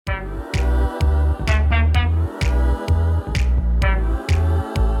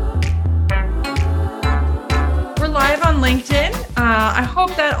LinkedIn. I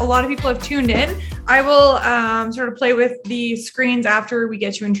hope that a lot of people have tuned in. I will sort of play with the screens after we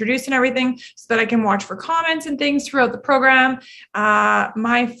get you introduced and everything so that I can watch for comments and things throughout the program.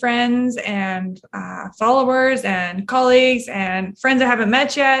 My friends and followers and colleagues and friends I haven't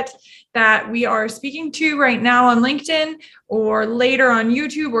met yet that we are speaking to right now on LinkedIn or later on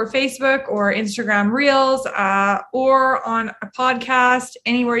YouTube or Facebook or Instagram Reels or on a podcast,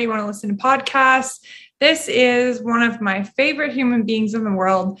 anywhere you want to listen to podcasts. This is one of my favorite human beings in the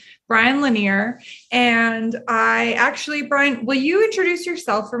world, Brian Lanier. And Brian, will you introduce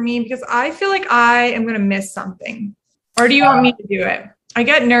yourself for me? Because I feel like I am going to miss something. Or do you want me to do it? I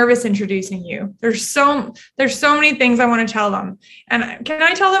get nervous introducing you. There's so many things I want to tell them. And can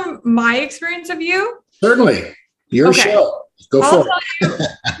I tell them my experience of you? Certainly. Your show. Go for it.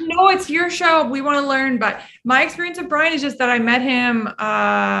 No, it's your show. We want to learn. But my experience of Brian is just that I met him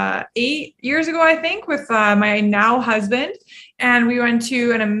 8 years ago, I think, with my now husband. And we went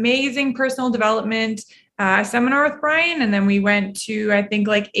to an amazing personal development seminar with Brian. And then we went to, I think,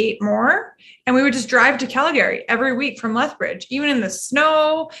 like 8 more. And we would just drive to Calgary every week from Lethbridge, even in the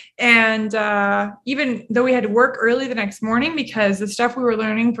snow. And even though we had to work early the next morning because the stuff we were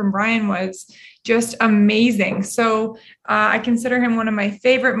learning from Brian was just amazing. So I consider him one of my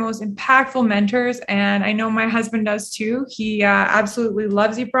favorite, most impactful mentors. And I know my husband does too. He absolutely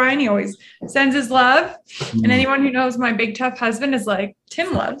loves you, Brian. He always sends his love. And anyone who knows my big, tough husband is like,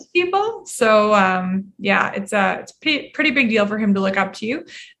 Tim loves people. So it's a pretty big deal for him to look up to you.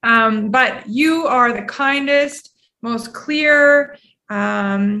 But you are the kindest, most clear,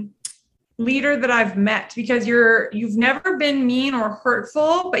 leader that I've met, because you've never been mean or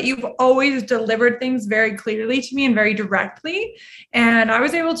hurtful, but you've always delivered things very clearly to me and very directly. And I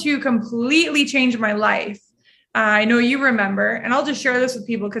was able to completely change my life. I know you remember, and I'll just share this with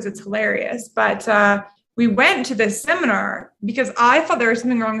people because it's hilarious. But we went to this seminar because I thought there was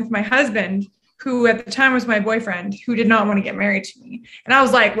something wrong with my husband, who at the time was my boyfriend, who did not want to get married to me. And I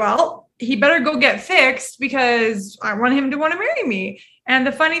was like, well, he better go get fixed because I want him to want to marry me. And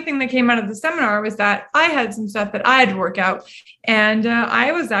the funny thing that came out of the seminar was that I had some stuff that I had to work out. And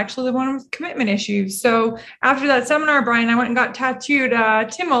I was actually the one with commitment issues. So after that seminar, Brian, I went and got tattooed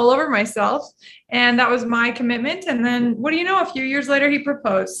Tim all over myself. And that was my commitment. And then what do you know? A few years later, he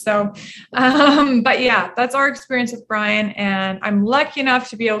proposed. So, but yeah, that's our experience with Brian. And I'm lucky enough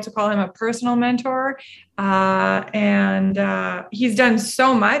to be able to call him a personal mentor. And he's done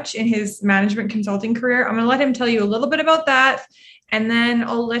so much in his management consulting career. I'm going to let him tell you a little bit about that. And then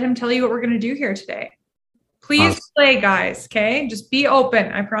I'll let him tell you what we're going to do here today. Please play, guys. Okay. Just be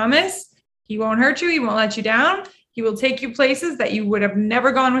open. I promise. He won't hurt you. He won't let you down. He will take you places that you would have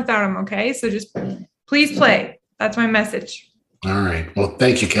never gone without him. Okay. So just please play. That's my message. All right. Well,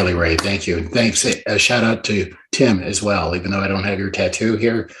 thank you, Kelly Ray. Thank you. And thanks. A shout out to Tim as well. Even though I don't have your tattoo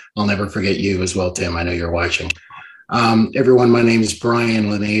here, I'll never forget you as well, Tim. I know you're watching. Everyone, my name is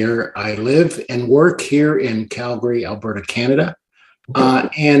Brian Lanier. I live and work here in Calgary, Alberta, Canada.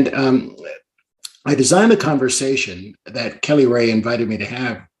 And I designed the conversation that Kelly Ray invited me to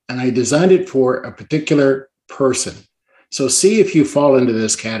have, and I designed it for a particular person. So see if you fall into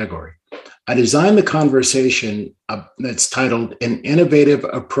this category. I designed the conversation that's titled An Innovative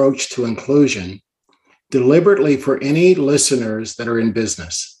Approach to Inclusion, deliberately for any listeners that are in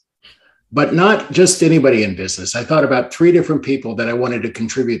business, but not just anybody in business. I thought about 3 different people that I wanted to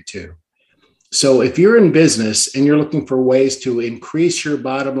contribute to. So if you're in business and you're looking for ways to increase your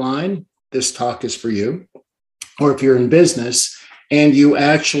bottom line, this talk is for you. Or if you're in business and you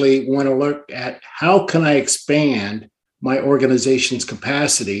actually want to look at how can I expand my organization's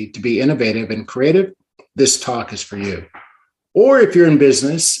capacity to be innovative and creative, this talk is for you. Or if you're in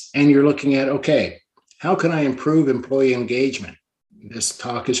business and you're looking at, okay, how can I improve employee engagement? This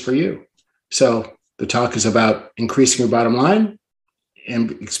talk is for you. So the talk is about increasing your bottom line,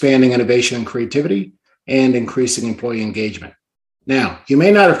 and expanding innovation and creativity, and increasing employee engagement. Now, you may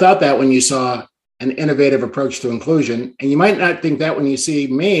not have thought that when you saw an innovative approach to inclusion, and you might not think that when you see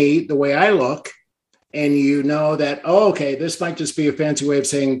me, the way I look, and you know that, oh, okay, this might just be a fancy way of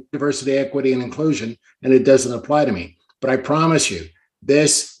saying diversity, equity, and inclusion, and it doesn't apply to me. But I promise you,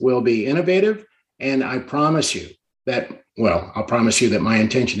 this will be innovative, and I promise you that, I'll promise you that my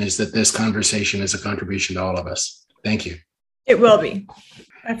intention is that this conversation is a contribution to all of us. Thank you. It will be.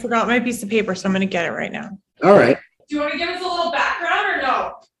 I forgot my piece of paper, so I'm going to get it right now. All right. Do you want to give us a little background or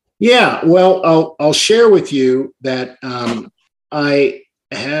no? Yeah, well, I'll share with you that I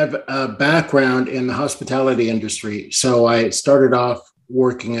have a background in the hospitality industry. So I started off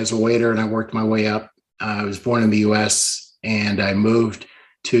working as a waiter and I worked my way up. I was born in the US and I moved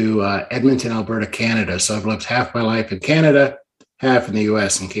to Edmonton, Alberta, Canada. So I've lived half my life in Canada, half in the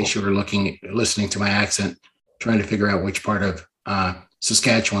US, in case you were listening to my accent, trying to figure out which part of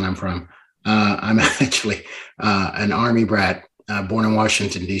Saskatchewan I'm from. I'm actually an Army brat, born in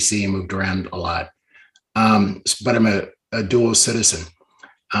Washington, D.C., and moved around a lot. But I'm a dual citizen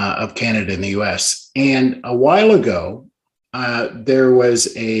of Canada and the US. And a while ago, there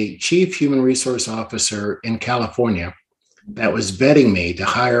was a chief human resource officer in California that was vetting me to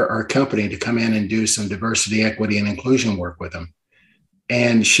hire our company to come in and do some diversity, equity, and inclusion work with them.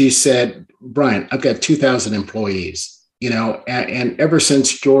 And she said, Brian, I've got 2,000 employees, and ever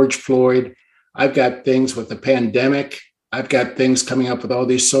since George Floyd, I've got things with the pandemic. I've got things coming up with all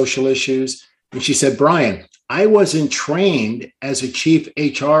these social issues. And she said, Brian, I wasn't trained as a chief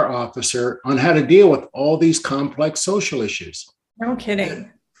HR officer on how to deal with all these complex social issues. No kidding.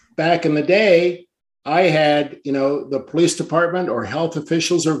 Back in the day, I had, the police department or health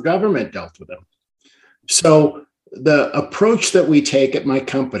officials or government dealt with them. So the approach that we take at my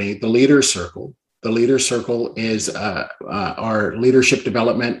company, the Leader Circle is our leadership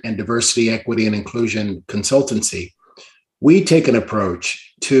development and diversity, equity, and inclusion consultancy. We take an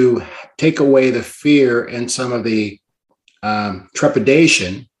approach to take away the fear and some of the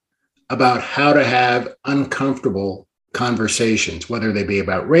trepidation about how to have uncomfortable conversations, whether they be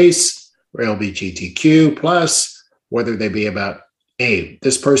about race or LGBTQ plus, whether they be about, hey,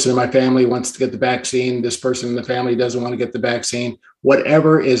 this person in my family wants to get the vaccine, this person in the family doesn't want to get the vaccine,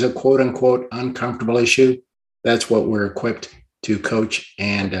 whatever is a quote unquote uncomfortable issue, that's what we're equipped to coach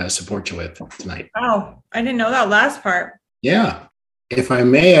and support you with tonight. Oh, I didn't know that last part. Yeah. If I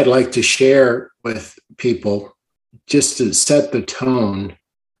may, I'd like to share with people, just to set the tone,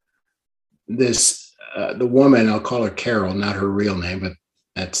 the woman, I'll call her Carol, not her real name, but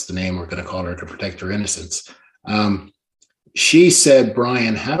that's the name we're going to call her to protect her innocence. She said,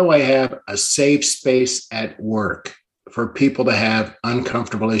 Brian, how do I have a safe space at work for people to have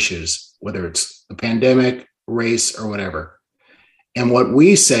uncomfortable issues, whether it's the pandemic, race, or whatever? And what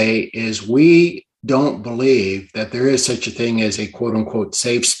we say is we don't believe that there is such a thing as a quote unquote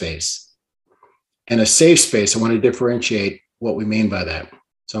safe space. And a safe space, I want to differentiate what we mean by that.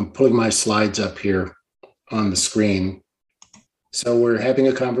 So I'm pulling my slides up here on the screen. So we're having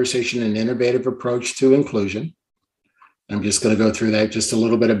a conversation, an innovative approach to inclusion. I'm just going to go through that just a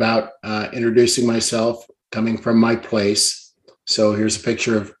little bit about introducing myself, coming from my place. So here's a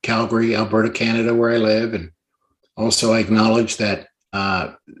picture of Calgary, Alberta, Canada, where I live. And also I acknowledge that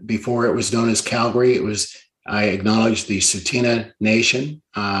before it was known as Calgary, I acknowledge the Tsuut'ina Nation,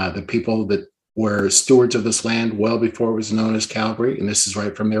 the people that were stewards of this land well before it was known as Calgary. And this is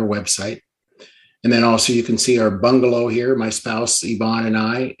right from their website. And then also you can see our bungalow here, my spouse, Yvonne, and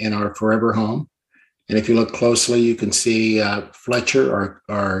I, in our forever home. And if you look closely, you can see Fletcher,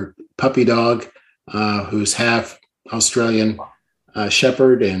 our puppy dog, who's half Australian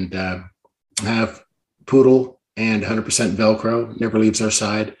Shepherd and half Poodle and 100% Velcro, never leaves our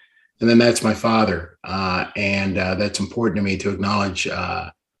side. And then that's my father. And that's important to me to acknowledge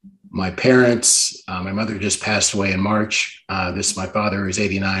my parents. My mother just passed away in March. This is my father, who's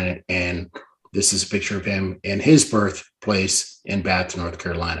 89, and this is a picture of him in his birthplace in Bath, North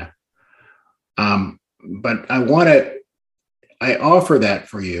Carolina. But I offer that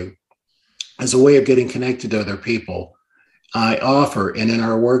for you as a way of getting connected to other people. I offer, and in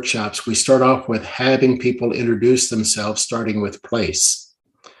our workshops, we start off with having people introduce themselves, starting with place.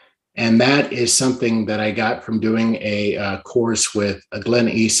 And that is something that I got from doing a course with Glenn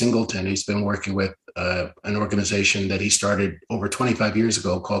E. Singleton. He's been working with an organization that he started over 25 years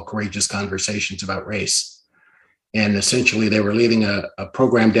ago called Courageous Conversations About Race. And essentially they were leading a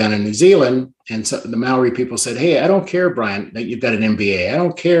program down in New Zealand. And so the Maori people said, hey, I don't care, Brian, that you've got an MBA. I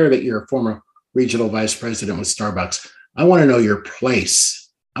don't care that you're a former regional vice president with Starbucks. I want to know your place.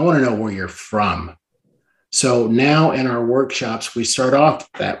 I want to know where you're from. So now in our workshops, we start off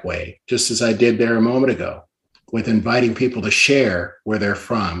that way, just as I did there a moment ago, with inviting people to share where they're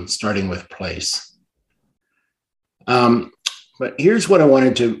from, starting with place. But here's what I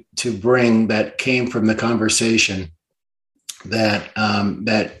wanted to bring that came from the conversation that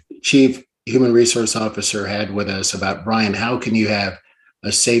that Chief Human Resource Officer had with us about, Brian, how can you have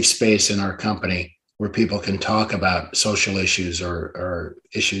a safe space in our company where people can talk about social issues or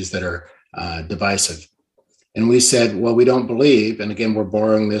issues that are divisive? And we said, well, we don't believe, and again, we're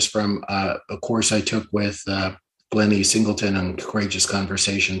borrowing this from a course I took with Glenn E. Singleton on Courageous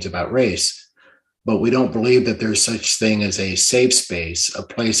Conversations About Race, but we don't believe that there's such thing as a safe space, a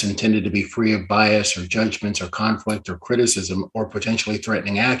place intended to be free of bias or judgments or conflict or criticism or potentially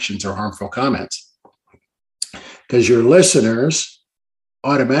threatening actions or harmful comments. Because your listeners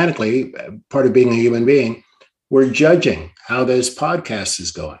automatically, part of being a human being, we're judging how this podcast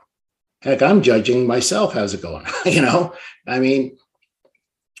is going. Heck, I'm judging myself. How's it going? I mean,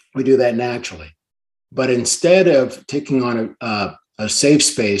 we do that naturally. But instead of taking on a safe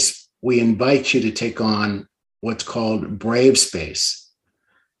space, we invite you to take on what's called brave space.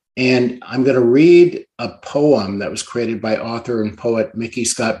 And I'm going to read a poem that was created by author and poet Mickey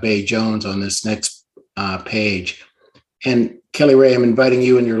Scott Bay Jones on this next page. And Kelly Ray, I'm inviting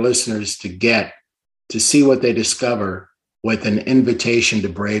you and your listeners to see what they discover with an invitation to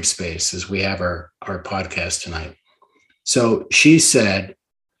brave space as we have our podcast tonight. So she said,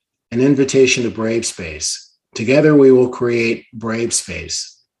 an invitation to brave space. Together we will create brave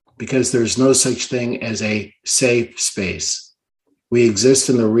space because there's no such thing as a safe space. We exist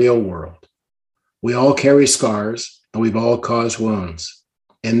in the real world. We all carry scars and we've all caused wounds.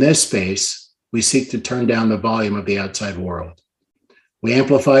 In this space, we seek to turn down the volume of the outside world. We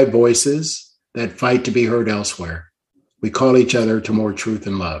amplify voices that fight to be heard elsewhere. We call each other to more truth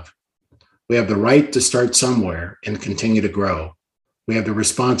and love. We have the right to start somewhere and continue to grow. We have the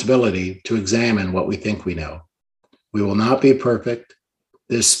responsibility to examine what we think we know. We will not be perfect.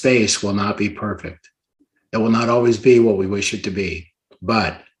 This space will not be perfect. It will not always be what we wish it to be,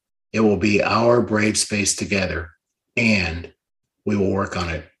 but it will be our brave space together, and we will work on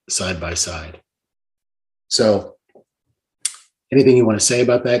it side by side. So, anything you want to say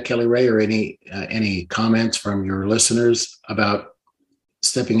about that, Kelly Ray, or any comments from your listeners about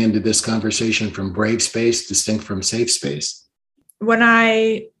stepping into this conversation from brave space, distinct from safe space? When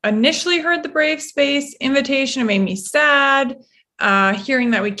I initially heard the brave space invitation, it made me sad,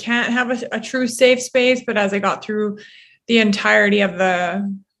 hearing that we can't have a true safe space. But as I got through the entirety of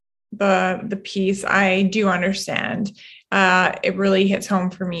the piece, I do understand. It really hits home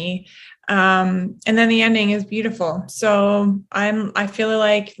for me. And then the ending is beautiful. So I feel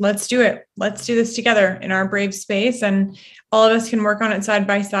like let's do it. Let's do this together in our brave space, and all of us can work on it side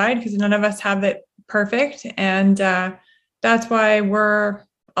by side because none of us have it perfect. And that's why we're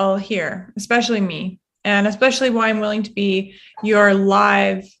all here, especially me, and especially why I'm willing to be your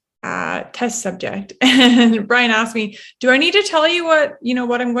live test subject. And Brian asked me, do I need to tell you what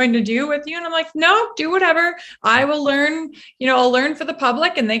I'm going to do with you? And I'm like, no, do whatever. I will learn, I'll learn for the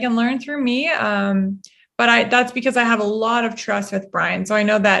public and they can learn through me. But that's because I have a lot of trust with Brian. So I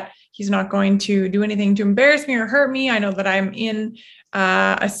know that he's not going to do anything to embarrass me or hurt me. I know that I'm in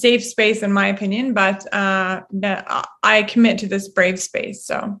a safe space, in my opinion, but I commit to this brave space.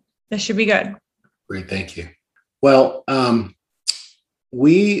 So this should be good. Great. Thank you. Well,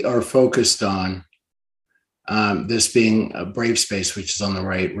 we are focused on this being a brave space, which is on the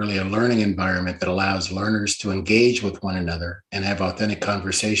right, really a learning environment that allows learners to engage with one another and have authentic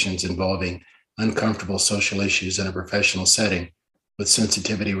conversations involving uncomfortable social issues in a professional setting with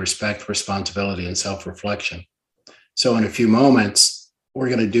sensitivity, respect, responsibility, and self-reflection. So in a few moments, we're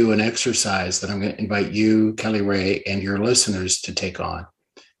going to do an exercise that I'm going to invite you, Kelly Ray, and your listeners to take on.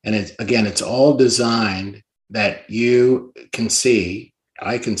 And it's all designed that you can see,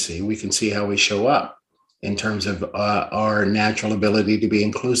 I can see, we can see how we show up in terms of our natural ability to be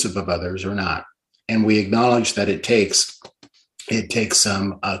inclusive of others or not. And we acknowledge that it takes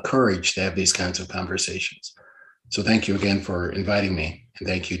some courage to have these kinds of conversations. So thank you again for inviting me, and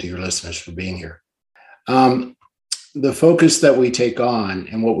thank you to your listeners for being here. The focus that we take on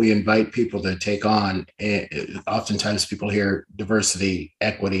and what we invite people to take on, oftentimes people hear diversity,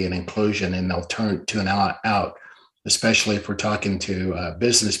 equity, and inclusion, and they'll tune out, especially if we're talking to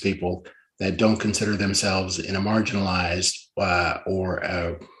business people that don't consider themselves in a marginalized or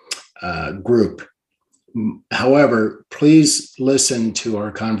a group. However, please listen to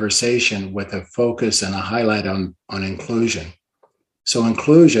our conversation with a focus and a highlight on inclusion. So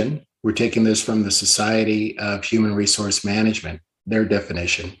inclusion, we're taking this from the Society of Human Resource Management. Their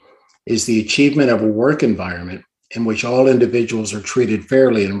definition is the achievement of a work environment in which all individuals are treated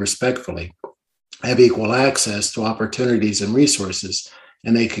fairly and respectfully, have equal access to opportunities and resources,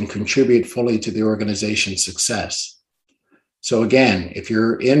 and they can contribute fully to the organization's success. So again, if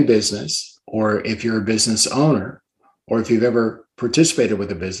you're in business, or if you're a business owner, or if you've ever participated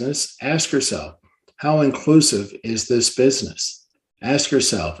with a business, ask yourself, how inclusive is this business? Ask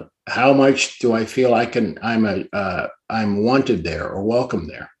yourself, how much do I feel I'm wanted there or welcome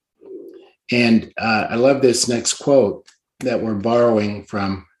there? And I love this next quote that we're borrowing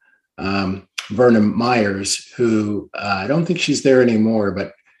from Verna Myers, who I don't think she's there anymore,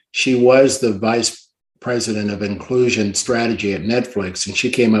 but she was the vice president of inclusion strategy at Netflix. And she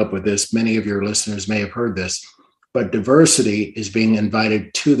came up with this. Many of your listeners may have heard this, but diversity is being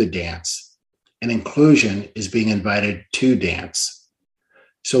invited to the dance and inclusion is being invited to dance.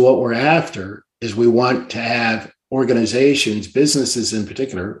 So what we're after is we want to have organizations, businesses in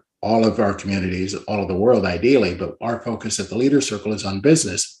particular, all of our communities, all of the world ideally, but our focus at the Leader Circle is on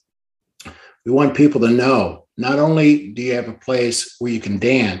business. We want people to know, not only do you have a place where you can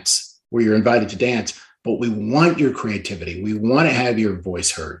dance, where you're invited to dance, but we want your creativity. We want to have your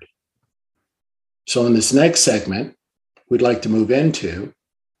voice heard. So in this next segment, we'd like to move into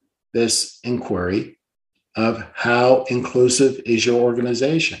this inquiry of how inclusive is your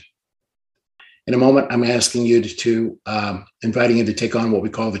organization. In a moment, I'm asking you to inviting you to take on what we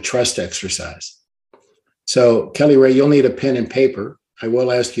call the trust exercise. So Kelly Ray, you'll need a pen and paper. I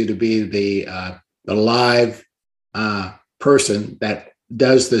will ask you to be the live person that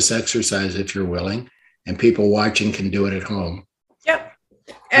does this exercise if you're willing, and people watching can do it at home. Yep.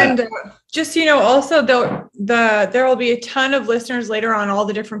 And just, also there will be a ton of listeners later on all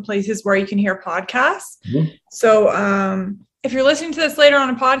the different places where you can hear podcasts. Mm-hmm. So if you're listening to this later on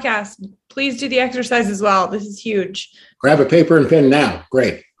a podcast, please do the exercise as well. This is huge. Grab a paper and pen now.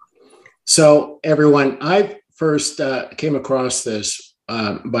 Great. So everyone, I first came across this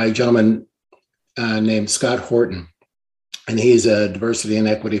by a gentleman named Scott Horton, and he's a diversity and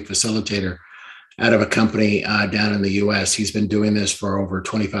equity facilitator out of a company down in the US. He's been doing this for over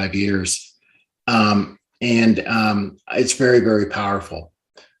 25 years. And it's very, very powerful.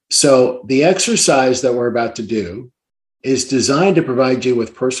 So the exercise that we're about to do is designed to provide you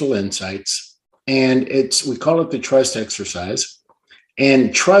with personal insights. And we call it the trust exercise.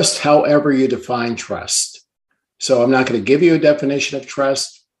 And trust, however you define trust. So I'm not going to give you a definition of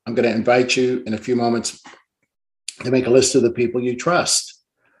trust. I'm going to invite you in a few moments to make a list of the people you trust.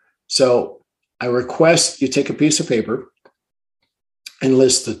 So I request you take a piece of paper and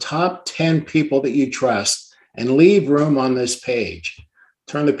list the top 10 people that you trust and leave room on this page.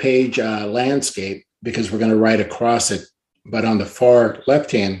 Turn the page landscape because we're going to write across it, but on the far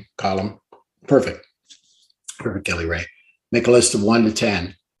left-hand column. Perfect. Perfect, Kelly Ray. Make a list of 1 to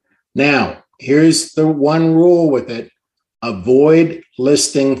 10. Now, here's the one rule with it. Avoid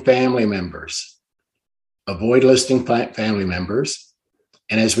listing family members. Avoid listing family members.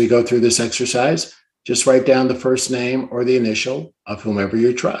 And as we go through this exercise, just write down the first name or the initial of whomever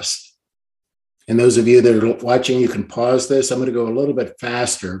you trust. And those of you that are watching, you can pause this. I'm going to go a little bit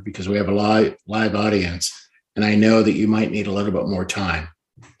faster because we have a live audience, and I know that you might need a little bit more time.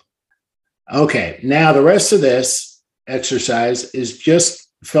 Okay, now the rest of this exercise is just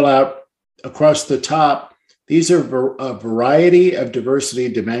fill out across the top. These are a variety of diversity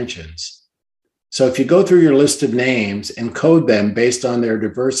dimensions. So if you go through your list of names and code them based on their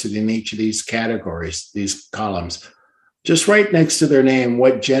diversity in each of these categories, these columns, just write next to their name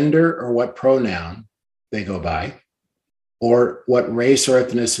what gender or what pronoun they go by, or what race or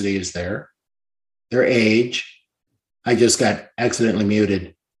ethnicity is there, their age. I just got accidentally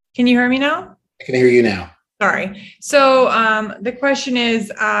muted. Can you hear me now? I can hear you now. Sorry. So the question is,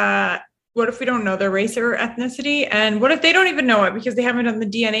 what if we don't know their race or ethnicity? And what if they don't even know it because they haven't done the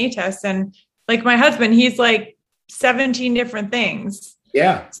DNA test? And like my husband, he's like 17 different things.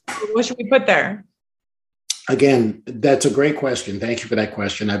 Yeah. So what should we put there? Again, that's a great question. Thank you for that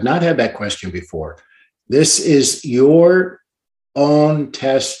question. I've not had that question before. This is your own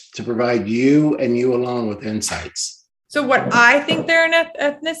test to provide you and you alone with insights. So what I think their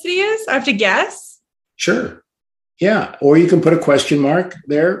ethnicity is, I have to guess? Sure. Yeah. Or you can put a question mark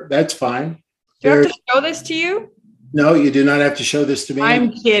there. That's fine. Do I have to show this to you? No, you do not have to show this to me.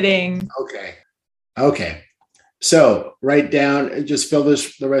 I'm kidding. Okay. So write down, just fill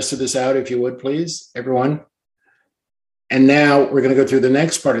the rest of this out, if you would, please, everyone. And now we're going to go through the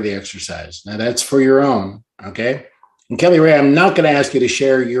next part of the exercise. Now that's for your own. Okay. And Kelly Ray, I'm not going to ask you to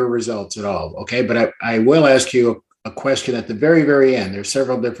share your results at all. Okay. But I will ask you a question at the very, very end. There's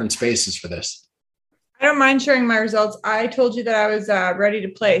several different spaces for this. I don't mind sharing my results. I told you that I was ready to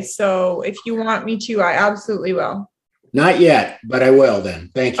play. So if you want me to, I absolutely will. Not yet, but I will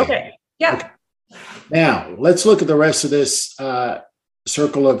then. Thank you. Okay. Yeah. Okay. Now, let's look at the rest of this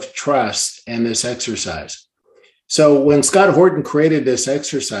circle of trust and this exercise. So when Scott Horton created this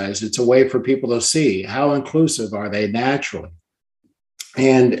exercise, it's a way for people to see how inclusive are they naturally.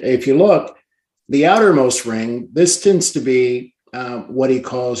 And if you look, the outermost ring, this tends to be what he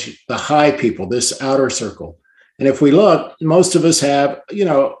calls the high people, this outer circle. And if we look, most of us have,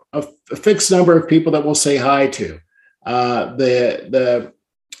 a fixed number of people that we'll say hi to. The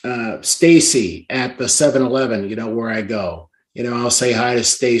Stacy at the 7-Eleven, where I go, I'll say hi to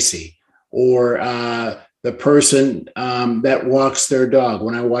Stacy. Or the person that walks their dog.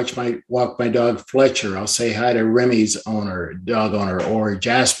 When I walk my dog Fletcher, I'll say hi to Remy's owner, dog owner, or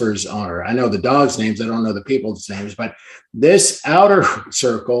Jasper's owner. I know the dog's names. I don't know the people's names, but this outer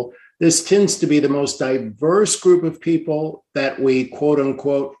circle, this tends to be the most diverse group of people that we quote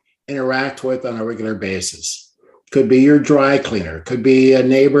unquote interact with on a regular basis. Could be your dry cleaner, could be a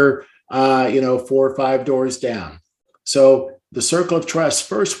neighbor, 4 or 5 doors down. So the circle of trust,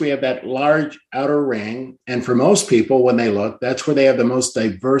 first, we have that large outer ring. And for most people, when they look, that's where they have the most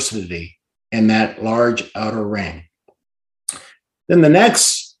diversity in that large outer ring. Then the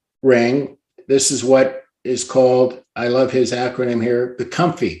next ring, this is what is called, I love his acronym here, the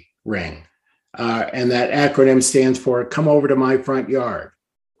comfy ring. And that acronym stands for come over to my front yard.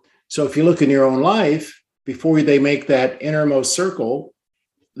 So if you look in your own life, before they make that innermost circle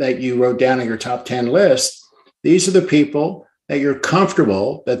that you wrote down on your top 10 list, these are the people that you're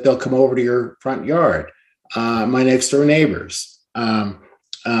comfortable that they'll come over to your front yard. My next door neighbors,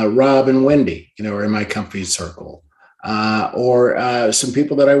 Rob and Wendy, are in my comfy circle. Or some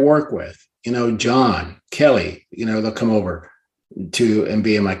people that I work with, John, Kelly, they'll come over to and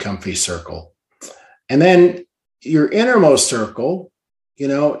be in my comfy circle. And then your innermost circle,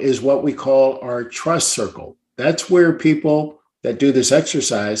 is what we call our trust circle. That's where people that do this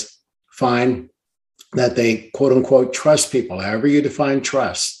exercise find that they quote unquote trust people, however you define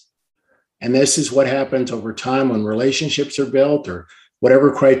trust. And this is what happens over time when relationships are built or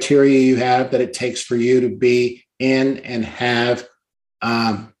whatever criteria you have that it takes for you to be in and have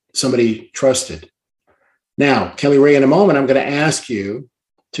somebody trusted. Now, Kelly Ray, in a moment, I'm going to ask you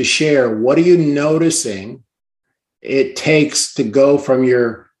to share what are you noticing it takes to go from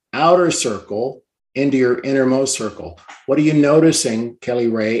your outer circle into your innermost circle. What are you noticing, Kelly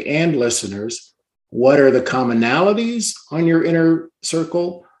Ray and listeners? What are the commonalities on your inner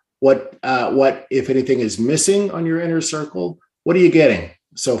circle? What, if anything, is missing on your inner circle? What are you getting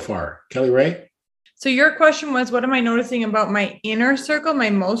so far, Kelly Ray? So your question was, what am I noticing about my inner circle,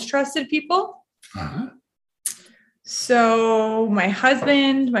 my most trusted people? Uh-huh. So my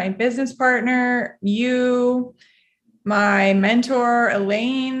husband, my business partner, you, my mentor,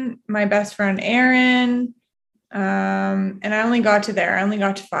 Elaine, my best friend, Aaron. And I only got to there. I only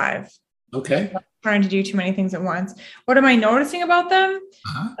got to 5. Okay. Trying to do too many things at once. What am I noticing about them?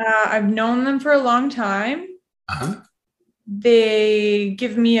 Uh-huh. I've known them for a long time. Uh-huh. They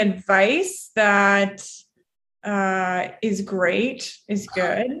give me advice that is great, is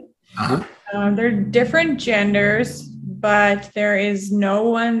good. Uh-huh. They're different genders, but there is no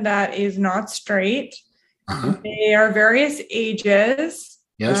one that is not straight. Uh-huh. They are various ages,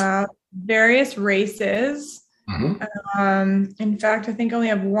 Yes. various races. Uh-huh. In fact, I think I only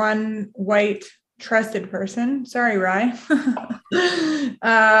have one white trusted person. Sorry, Rye.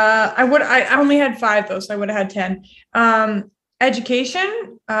 I only had 5 though, so I would have had 10.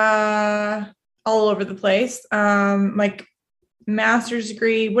 Education, all over the place. Like master's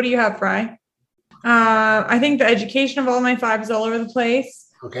degree. What do you have, Rye? I think the education of all my 5 is all over the place.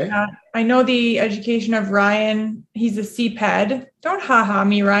 Okay. I know the education of Ryan. He's a CPED. Don't ha-ha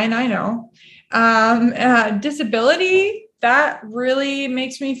me, Ryan. I know. Disability, that really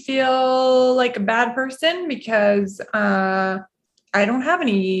makes me feel like a bad person because I don't have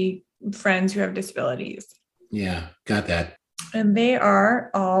any friends who have disabilities. Yeah, got that. And they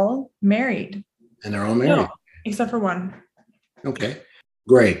are all married. And they're all married. No, except for one. Okay,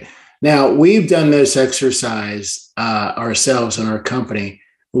 great. Now, we've done this exercise ourselves in our company,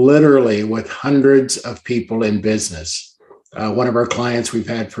 literally with hundreds of people in business. One of our clients we've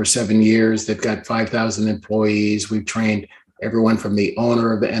had for 7 years, they've got 5,000 employees. We've trained everyone from the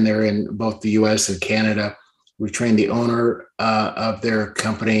owner of, and they're in both the US and Canada. We've trained the owner of their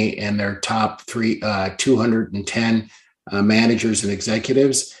company and their top 210 managers and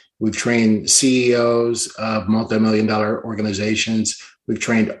executives. We've trained CEOs of multi-million-dollar organizations. We've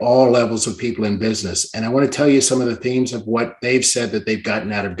trained all levels of people in business. And I want to tell you some of the themes of what they've said that they've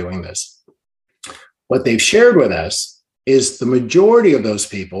gotten out of doing this. What they've shared with us is the majority of those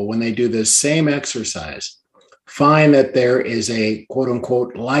people, when they do this same exercise, find that there is a quote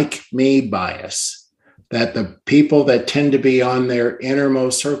unquote like me bias, that the people that tend to be on their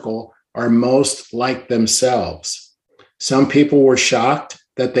innermost circle are most like themselves. Some people were shocked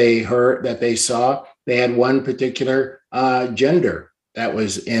that they saw they had one particular gender that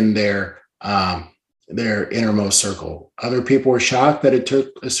was in their innermost circle. Other people were shocked that it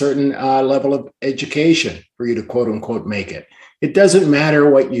took a certain level of education for you to quote unquote make it. It doesn't matter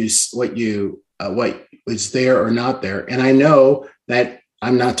what is there or not there. And I know that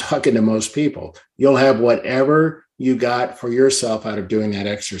I'm not talking to most people. You'll have whatever you got for yourself out of doing that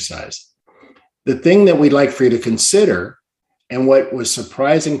exercise. The thing that we'd like for you to consider, and what was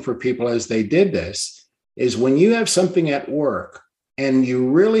surprising for people as they did this, is when you have something at work and you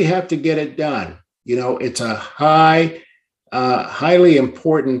really have to get it done, it's a highly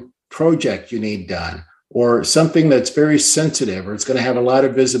important project you need done, or something that's very sensitive, or it's going to have a lot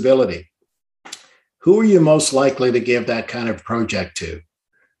of visibility. Who are you most likely to give that kind of project to?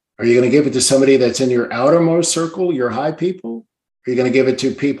 Are you going to give it to somebody that's in your outermost circle, your high people? Are you going to give it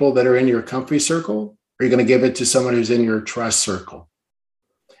to people that are in your comfy circle? Or are you going to give it to someone who's in your trust circle?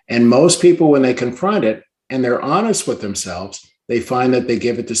 And most people, when they confront it and they're honest with themselves, they find that they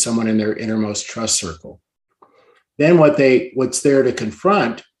give it to someone in their innermost trust circle. Then what's there to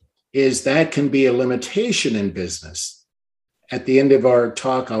confront is that can be a limitation in business. At the end of our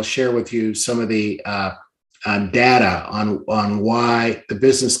talk, I'll share with you some of the data on why, the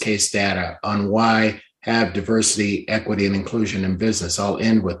business case data on why have diversity, equity, and inclusion in business. I'll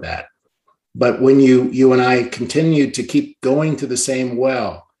end with that. But when you and I continue to keep going to the same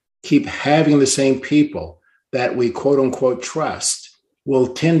well, keep having the same people that we quote unquote trust,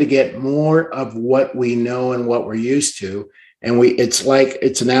 we'll tend to get more of what we know and what we're used to. And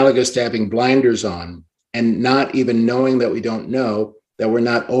it's analogous to having blinders on and not even knowing that we don't know, that we're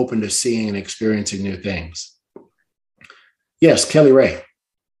not open to seeing and experiencing new things. Yes, Kelly Ray,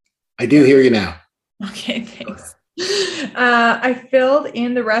 I do hear you now. Okay, thanks. I filled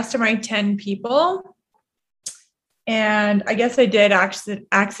in the rest of my 10 people. And I guess I did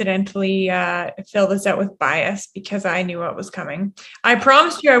accidentally fill this out with bias because I knew what was coming. I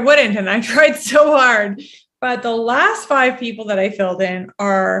promised you I wouldn't, and I tried so hard. But the last 5 people that I filled in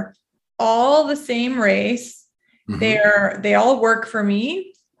are all the same race. Mm-hmm. They all work for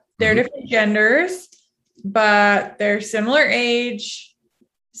me. They're different genders, but they're similar age,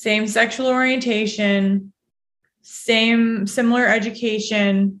 same sexual orientation, similar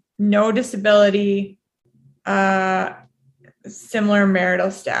education, no disability, similar marital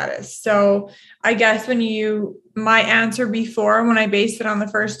status. So I guess my answer before, when I based it on the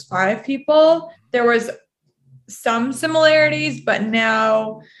first 5 people, there was some similarities, but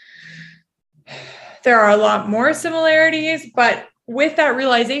now there are a lot more similarities. But with that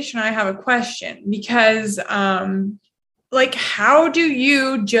realization, I have a question, because how do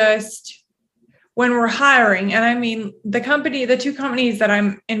you just, when we're hiring, and I mean, the 2 companies that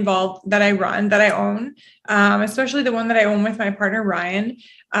I'm involved, that I run, that I own, especially the one that I own with my partner, Ryan,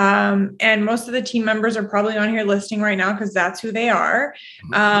 and most of the team members are probably on here listening right now because that's who they are.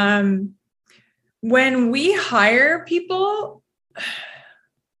 When we hire people,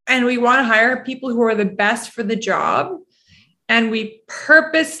 and we want to hire people who are the best for the job, and we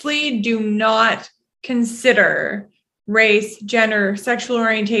purposely do not consider race, gender, sexual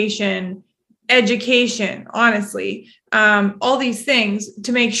orientation, education, honestly, all these things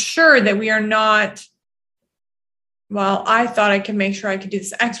to make sure that we are not, well, I thought I could make sure I could do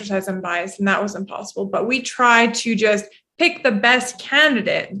this exercise on bias, and that was impossible. But we try to just pick the best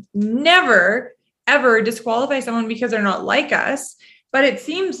candidate, never, ever disqualify someone because they're not like us. But it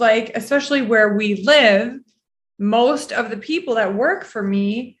seems like, especially where we live, most of the people that work for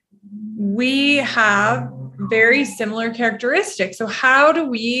me, we have very similar characteristics. So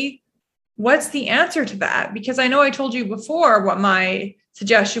what's the answer to that? Because I know I told you before what my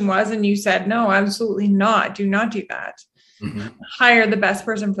suggestion was, and you said, no, absolutely not. Do not do that. Mm-hmm. Hire the best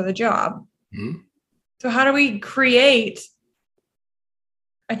person for the job. Mm-hmm. So how do we create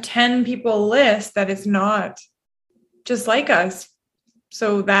a 10 people list that is not just like us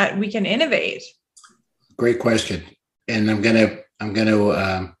so that we can innovate? Great question. And I'm going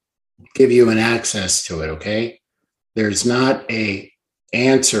to give you an access to it. Okay. There's not a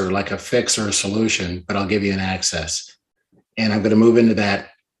answer like a fix or a solution, but I'll give you an access. And I'm going to move into that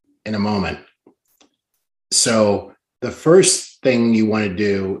in a moment. So the first thing you want to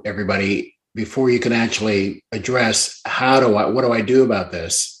do, everybody, before you can actually address what do I do about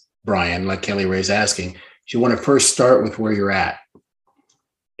this, Brian, like Kelly Ray's asking, you want to first start with where you're at.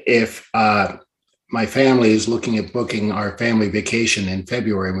 If my family is looking at booking our family vacation in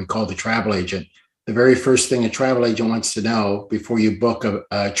February, and we call the travel agent, the very first thing a travel agent wants to know before you book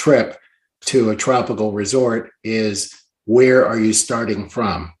a trip to a tropical resort is, where are you starting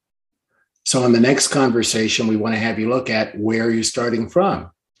from? So in the next conversation, we want to have you look at where are you starting from.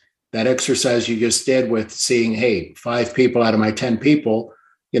 That exercise you just did with seeing, hey, 5 people out of my 10 people,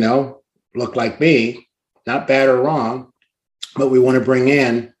 look like me, not bad or wrong, but we want to bring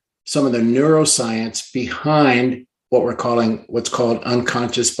in some of the neuroscience behind what's called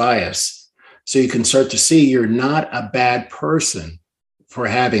unconscious bias. So you can start to see you're not a bad person for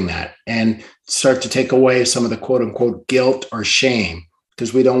having that, and start to take away some of the quote unquote guilt or shame.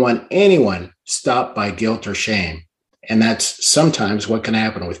 because we don't want anyone stopped by guilt or shame. And that's sometimes what can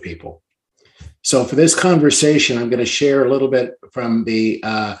happen with people. So for this conversation, I'm going to share a little bit from the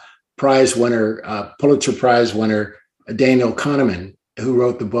prize winner, Pulitzer Prize winner, Daniel Kahneman, who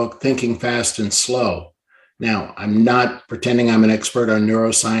wrote the book Thinking Fast and Slow. Now, I'm not pretending I'm an expert on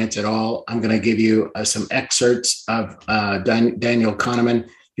neuroscience at all. I'm going to give you some excerpts of Daniel Kahneman.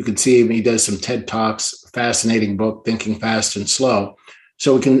 You can see him, he does some TED Talks, fascinating book, Thinking Fast and Slow.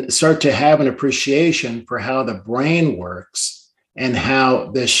 So we can start to have an appreciation for how the brain works and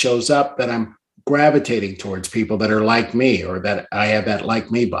how this shows up, that I'm gravitating towards people that are like me, or that I have that like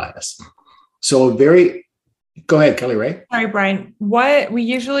me bias. So go ahead, Kelly Ray. Sorry, Brian.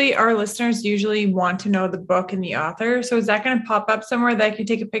 Our listeners usually want to know the book and the author. So is that going to pop up somewhere that I can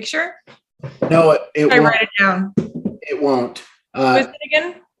take a picture? No, it won't. I write it down. It won't. What is it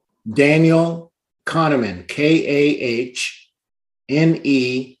again? Daniel Kahneman, Kahneman,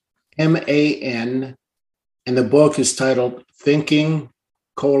 and the book is titled Thinking,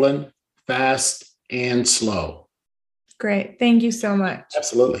 Fast and Slow. Great. Thank you so much.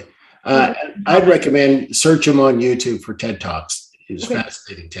 Absolutely. I'd recommend search him on YouTube for TED Talks. He's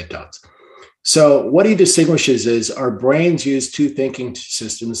fascinating TED Talks. So what he distinguishes is our brains use two thinking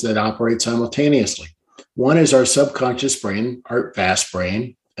systems that operate simultaneously. One is our subconscious brain, our fast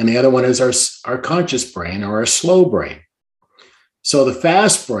brain, and the other one is our conscious brain, or our slow brain. So the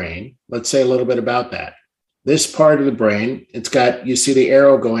fast brain, let's say a little bit about that. This part of the brain, you see the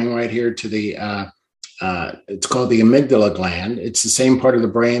arrow going right here to the it's called the amygdala gland. It's the same part of the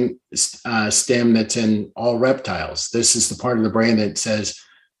brain stem that's in all reptiles. This is the part of the brain that says,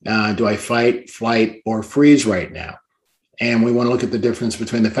 do I fight, flight, or freeze right now? And we want to look at the difference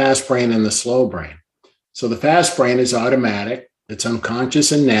between the fast brain and the slow brain. So the fast brain is automatic, it's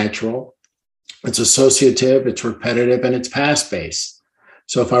unconscious and natural, it's associative, it's repetitive, and it's past-based.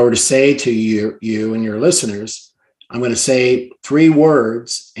 So if I were to say to you and your listeners, I'm going to say 3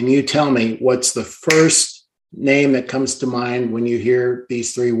 words, and you tell me what's the first name that comes to mind when you hear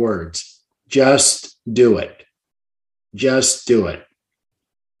these 3 words. Just do it. Just do it.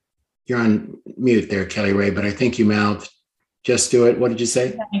 You're on mute there, Kelly Ray, but I think you mouthed, just do it. What did you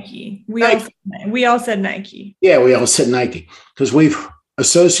say? Nike. We all said Nike. Yeah, we all said Nike because we've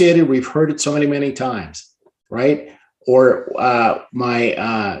heard it so many times, right? Or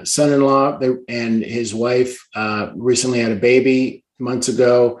my son-in-law and his wife recently had a baby months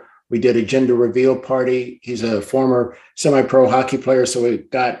ago. We did a gender reveal party. He's a former semi-pro hockey player, so we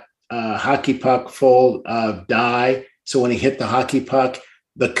got a hockey puck full of dye. So when he hit the hockey puck,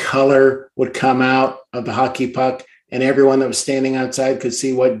 the color would come out of the hockey puck, and everyone that was standing outside could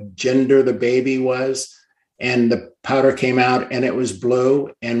see what gender the baby was. And the powder came out, and it was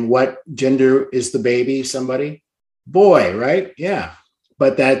blue. And what gender is the baby? Somebody? Boy, right? Yeah.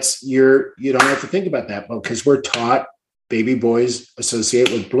 But you don't have to think about that because we're taught baby boys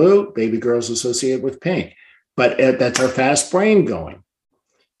associate with blue, baby girls associate with pink. But that's our fast brain going.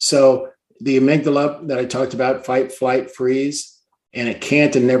 So the amygdala that I talked about, fight, flight, freeze, and it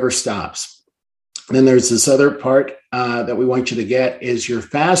can't and never stops. Then there's this other part that we want you to get is your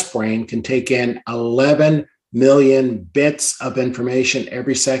fast brain can take in 11 million bits of information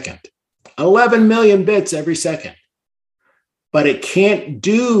every second. 11 million bits every second. But it can't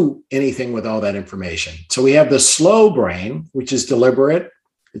do anything with all that information. So we have the slow brain, which is deliberate.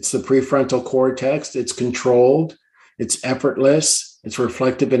 It's the prefrontal cortex. It's controlled. It's effortless. It's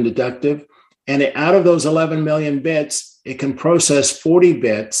reflective and deductive. And out of those 11 million bits, it can process 40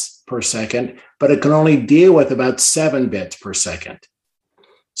 bits per second, but it can only deal with about 7 bits per second.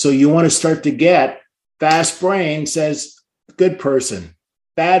 So you want to start to get fast brain says, good person,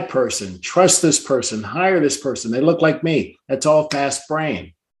 bad person, trust this person, hire this person. They look like me. That's all fast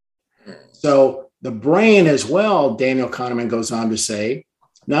brain. So the brain as well, Daniel Kahneman goes on to say,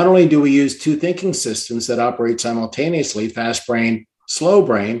 not only do we use 2 thinking systems that operate simultaneously, fast brain, slow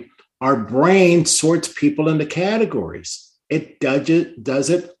brain, our brain sorts people into categories. It does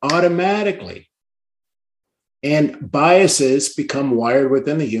it automatically. And biases become wired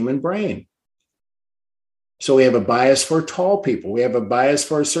within the human brain. So we have a bias for tall people. We have a bias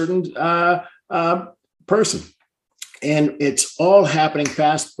for a certain person. And it's all happening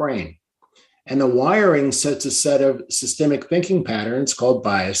fast brain. And the wiring sets a set of systemic thinking patterns called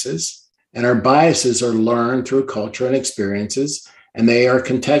biases. And our biases are learned through culture and experiences, and they are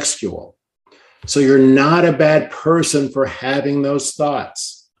contextual. So you're not a bad person for having those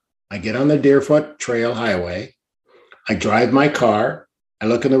thoughts. I get on the Deerfoot Trail Highway. I drive my car. I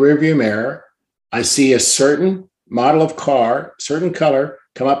look in the rearview mirror. I see a certain model of car, certain color,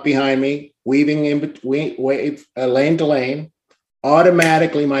 come up behind me, weaving in between, lane to lane.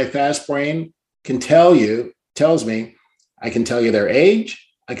 automatically my fast brain tells me, I can tell you their age,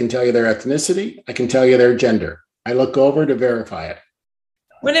 I can tell you their ethnicity, I can tell you their gender. I look over to verify it.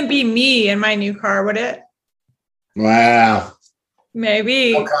 Wouldn't be me in my new car, would it? Wow.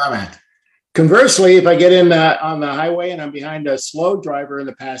 Maybe. No comment. Conversely, if I get in on the highway and I'm behind a slow driver in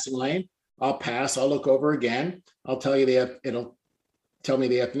the passing lane, I'll pass. I'll look over again. It'll tell me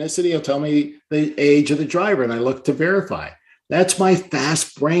the ethnicity. It'll tell me the age of the driver, and I look to verify. That's my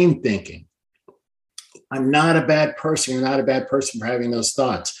fast brain thinking. I'm not a bad person. You're not a bad person for having those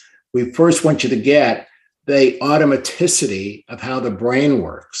thoughts. We first want you to get the automaticity of how the brain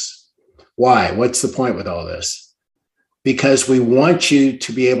works. Why? What's the point with all this? Because we want you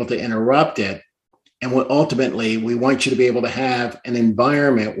to be able to interrupt it. And ultimately, we want you to be able to have an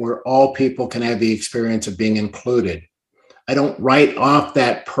environment where all people can have the experience of being included. I don't write off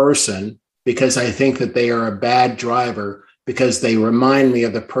that person because I think that they are a bad driver because they remind me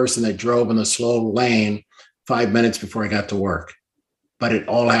of the person that drove in the slow lane 5 minutes before I got to work. But it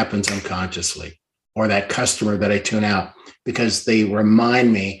all happens unconsciously. Or that customer that I tune out because they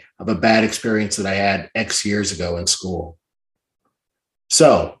remind me of a bad experience that I had X years ago in school.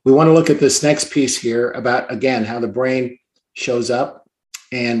 So we want to look at this next piece here about, again, how the brain shows up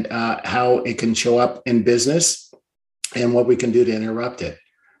and how it can show up in business and what we can do to interrupt it.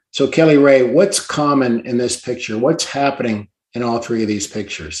 So Kelly Ray, what's common in this picture? What's happening in all three of these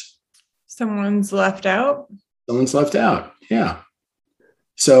pictures? Someone's left out. Someone's left out. Yeah.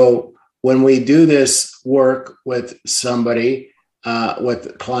 So when we do this work with somebody,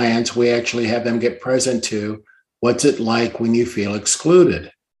 with clients, we actually have them get present to what's it like when you feel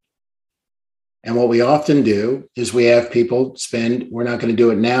excluded. And what we often do is we have people we're not going to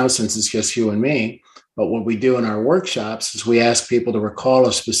do it now since it's just you and me, but what we do in our workshops is we ask people to recall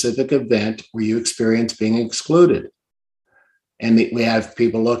a specific event where you experienced being excluded. And we have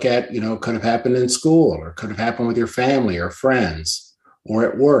people look at, could have happened in school or could have happened with your family or friends or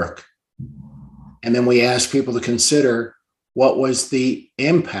at work. And then we ask people to consider what was the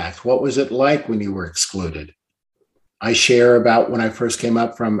impact? What was it like when you were excluded? I share about when I first came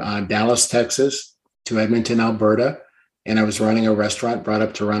up from Dallas, Texas to Edmonton, Alberta, and I was running a restaurant, brought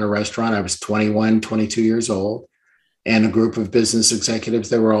up to run a restaurant. I was 21, 22 years old, and a group of business executives,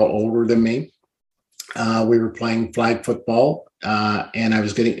 they were all older than me. We were playing flag football, and I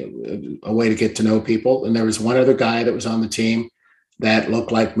was getting a way to get to know people. And there was one other guy that was on the team that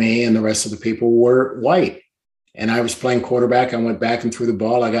looked like me, and the rest of the people were white. And I was playing quarterback. I went back and threw the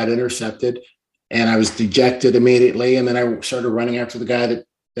ball. I got intercepted, and I was dejected immediately. And then I started running after the guy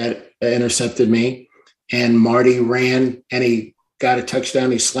that intercepted me. And Marty ran, and he got a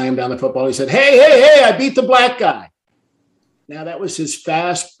touchdown. He slammed down the football. He said, hey, I beat the black guy. Now, that was his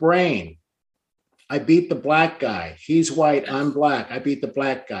fast brain. I beat the black guy. He's white. I'm black. I beat the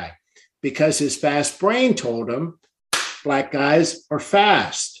black guy. Because his fast brain told him, black guys are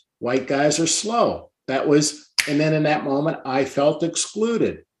fast. White guys are slow. And then in that moment, I felt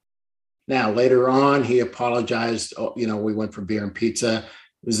excluded. Now, later on, he apologized. We went for beer and pizza.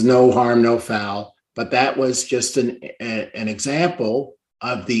 It was no harm, no foul. But that was just an example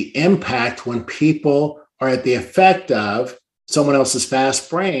of the impact when people are at the effect of someone else's fast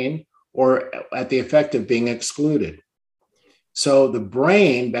brain or at the effect of being excluded. So the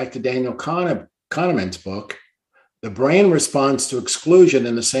brain, back to Daniel Kahneman's book, the brain responds to exclusion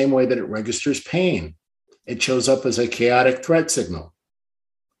in the same way that it registers pain. It shows up as a chaotic threat signal,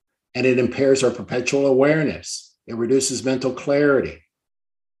 and it impairs our perpetual awareness. It reduces mental clarity.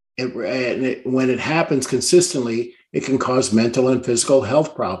 When it happens consistently, it can cause mental and physical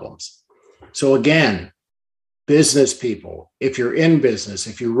health problems. So again, business people, if you're in business,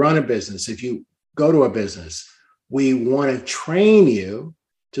 if you run a business, if you go to a business, we want to train you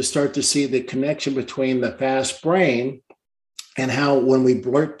to start to see the connection between the fast brain and how when we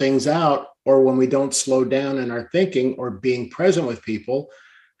blurt things out or when we don't slow down in our thinking or being present with people,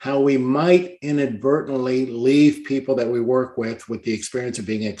 how we might inadvertently leave people that we work with the experience of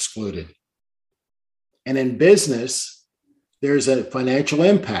being excluded. And in business, there's a financial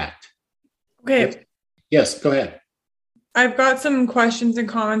impact. Okay. Yes, go ahead. I've got some questions and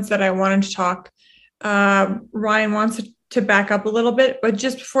comments that I wanted to talk. Ryan wants to back up a little bit, but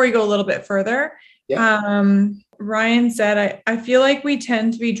just before you go a little bit further, Ryan said, I feel like we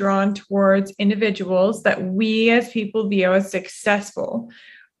tend to be drawn towards individuals that we as people view as successful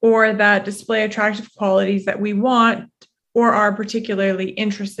or that display attractive qualities that we want or are particularly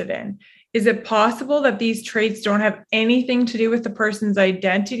interested in. Is it possible that these traits don't have anything to do with the person's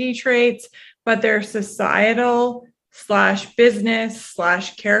identity traits, but they're societal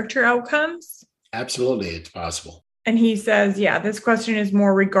 /business/character outcomes? Absolutely, it's possible. And he says, yeah, this question is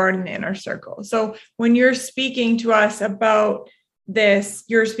more regarding the inner circle. So when you're speaking to us about this,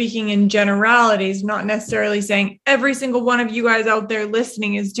 you're speaking in generalities, not necessarily saying every single one of you guys out there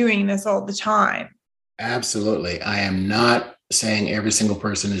listening is doing this all the time. Absolutely. I am not saying every single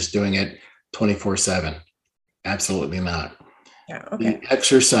person is doing it 24/7. Absolutely not. Yeah. Okay. The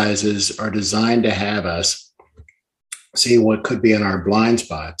exercises are designed to have us see what could be in our blind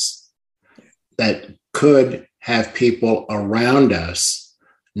spots that could have people around us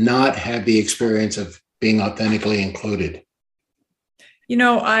not have the experience of being authentically included. You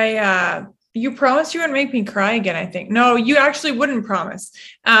know, you promised you wouldn't make me cry again, I think. No, you actually wouldn't promise.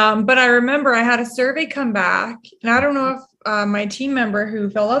 But I remember I had a survey come back, and I don't know if my team member who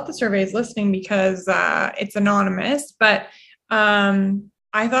filled out the survey is listening because it's anonymous, but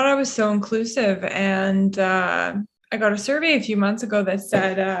I thought I was so inclusive. And I got a survey a few months ago that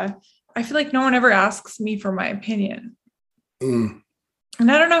said, I feel like no one ever asks me for my opinion. And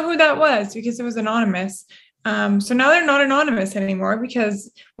I don't know who that was because it was anonymous. So now they're not anonymous anymore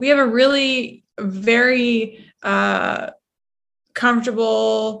because we have a really very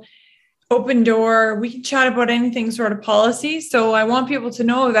comfortable, open door. We can chat about anything sort of policy. So I want people to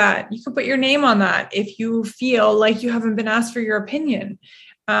know that you can put your name on that if you feel like you haven't been asked for your opinion.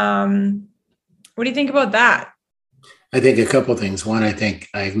 What do you think about that? I think a couple of things. One, I think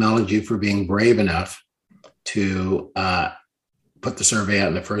I acknowledge you for being brave enough to put the survey out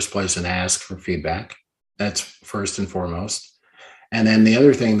in the first place and ask for feedback. That's first and foremost. And then the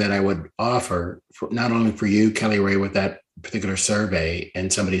other thing that I would offer, not only for you, Kelly Ray, with that particular survey,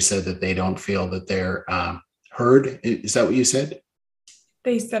 and somebody said that they don't feel that they're heard. Is that what you said?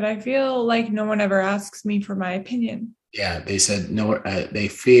 They said, I feel like no one ever asks me for my opinion. Yeah, they said no. They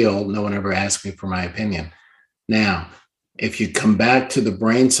feel no one ever asked me for my opinion. Now, if you come back to the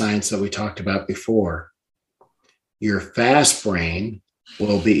brain science that we talked about before, your fast brain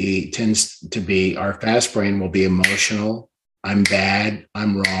tends to be, our fast brain will be emotional. I'm bad.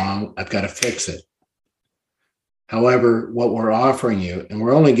 I'm wrong. I've got to fix it. However, what we're offering you, and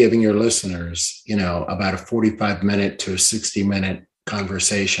we're only giving your listeners, about a 45-minute to a 60-minute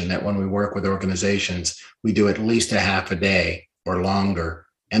conversation that when we work with organizations, we do at least a half a day or longer,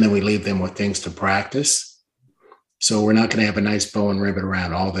 and then we leave them with things to practice. So we're not going to have a nice bow and ribbon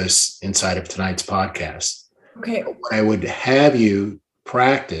around all this inside of tonight's podcast. Okay. What I would have you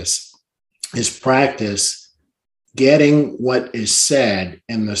practice getting what is said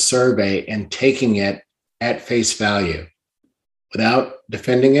in the survey and taking it at face value without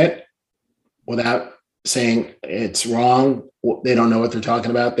defending it, without saying it's wrong, they don't know what they're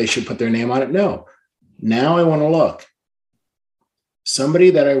talking about, they should put their name on it. No. Now I want to look. Somebody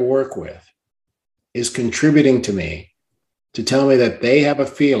that I work with is contributing to me to tell me that they have a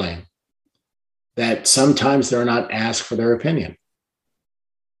feeling that sometimes they're not asked for their opinion.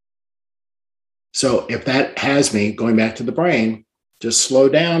 So if that has me going back to the brain, just slow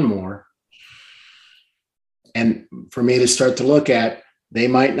down more. And for me to start to look at, they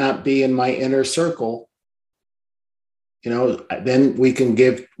might not be in my inner circle. Then we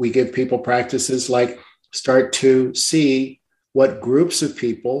give people practices like start to see what groups of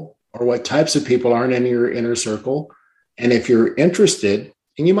people or what types of people aren't in your inner circle. And if you're interested,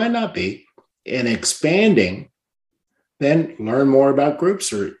 and you might not be, in expanding, then learn more about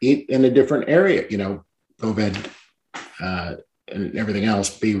groups or eat in a different area, COVID and everything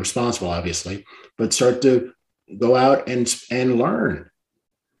else, be responsible, obviously, but start to go out and learn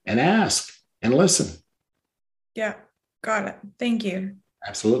and ask and listen. Yeah, got it. Thank you.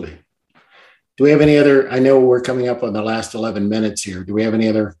 Absolutely. Do we have any other, I know we're coming up on the last 11 minutes here. Do we have any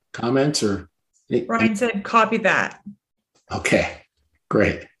other comments or? Ryan said, copy that. Okay,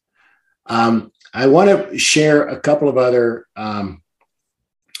 great. I want to share a couple of other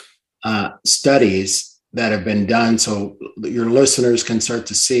studies that have been done so your listeners can start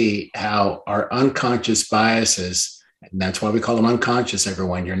to see how our unconscious biases, and that's why we call them unconscious,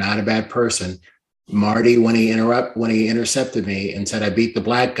 everyone. You're not a bad person. Marty, when he intercepted me and said I beat the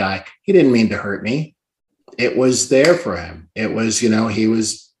black guy, he didn't mean to hurt me. It was there for him. It was, he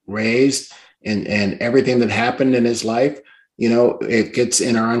was raised and everything that happened in his life, it gets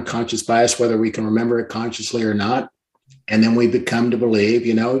in our unconscious bias, whether we can remember it consciously or not. And then we become to believe,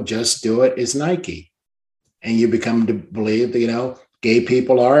 just do it is Nike. And you become to believe that, gay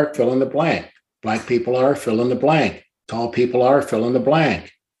people are fill in the blank. Black people are fill in the blank. Tall people are fill in the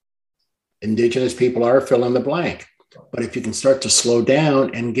blank. Indigenous people are fill in the blank. But if you can start to slow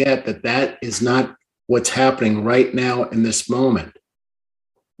down and get that is not what's happening right now in this moment,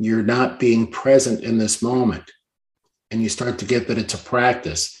 you're not being present in this moment, and you start to get that it's a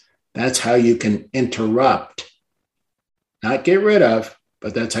practice, that's how you can interrupt not get rid of,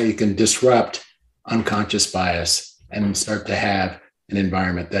 but that's how you can disrupt unconscious bias and start to have an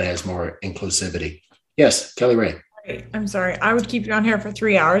environment that has more inclusivity. Yes, Kelly Ray. Right. I'm sorry. I would keep you on here for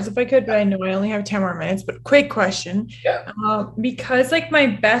 3 hours if I could, but I know I only have 10 more minutes. But quick question. Yeah. Because like my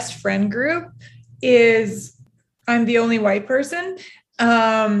best friend group is, I'm the only white person.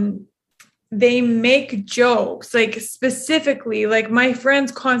 They make jokes, like specifically, like my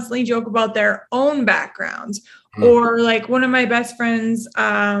friends constantly joke about their own backgrounds. Or like one of my best friends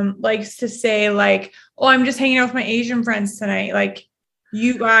likes to say like, oh, I'm just hanging out with my Asian friends tonight. Like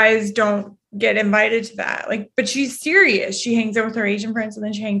you guys don't get invited to that. Like, but she's serious. She hangs out with her Asian friends and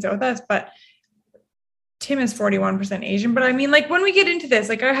then she hangs out with us. But Tim is 41% Asian. But I mean, like when we get into this,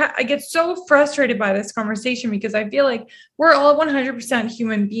 like I get so frustrated by this conversation because I feel like we're all 100%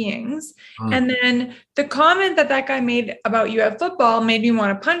 human beings. And then the comment that guy made about you at football made me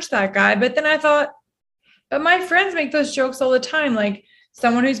want to punch that guy. But then I thought, but my friends make those jokes all the time. Like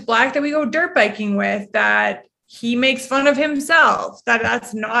someone who's Black that we go dirt biking with, that he makes fun of himself,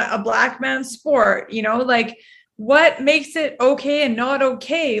 that's not a Black man's sport, like what makes it okay and not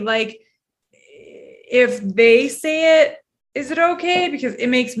okay? Like if they say it, is it okay? Because it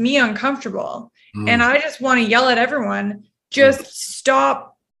makes me uncomfortable. And I just want to yell at everyone, just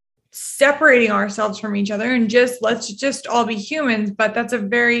stop separating ourselves from each other and let's just all be humans. But that's a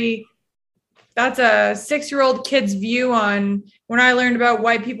 6-year-old kid's view on when I learned about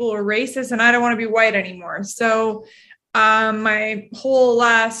white people were racist, and I don't want to be white anymore. So my whole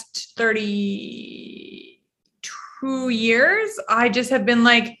last 32 years, I just have been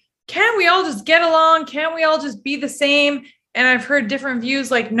like, can't we all just get along? Can't we all just be the same? And I've heard different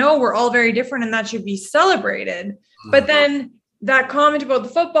views like, no, we're all very different and that should be celebrated. But then that comment about the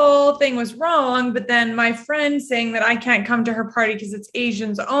football thing was wrong. But then my friend saying that I can't come to her party because it's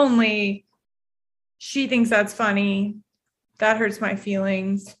Asians only, she thinks that's funny. That hurts my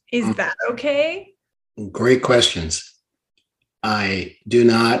feelings. Is that okay? Great questions. I do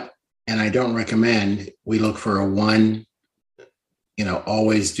not, and I don't recommend we look for a one,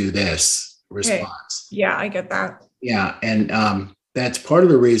 always do this response. Okay. Yeah, I get that. Yeah. And that's part of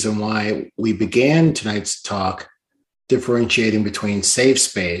the reason why we began tonight's talk differentiating between safe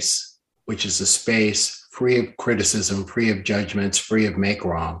space, which is a space free of criticism, free of judgments, free of make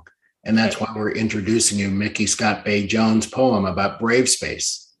wrong. And that's why we're introducing you Mickey Scott Bay Jones' poem about brave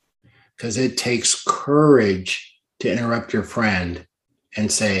space, because it takes courage to interrupt your friend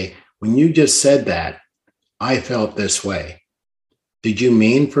and say, when you just said that, I felt this way. Did you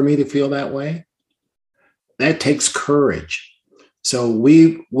mean for me to feel that way? That takes courage. So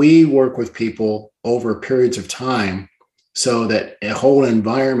we work with people over periods of time so that a whole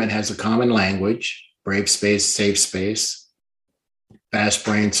environment has a common language, brave space, safe space, fast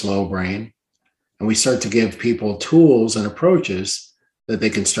brain, slow brain. And we start to give people tools and approaches that they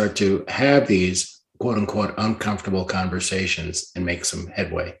can start to have these quote unquote uncomfortable conversations and make some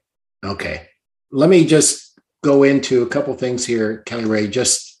headway. Okay. Let me just go into a couple things here, Kelly Ray,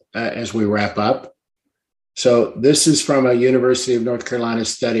 just as we wrap up. So this is from a University of North Carolina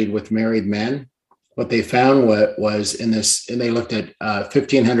study with married men. What they found was in this, and they looked at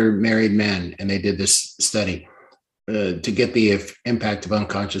 1,500 married men, and they did this study to get the impact of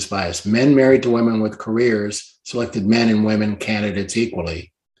unconscious bias. Men married to women with careers selected men and women candidates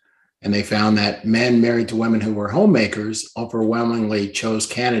equally. And they found that men married to women who were homemakers overwhelmingly chose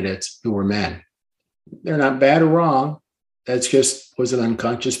candidates who were men. They're not bad or wrong. That's just was an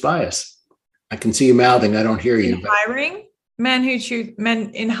unconscious bias. I can see you mouthing. I don't hear you. In hiring? Men who choose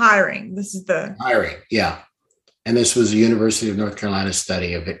men in hiring. This is the hiring. Yeah. And this was a University of North Carolina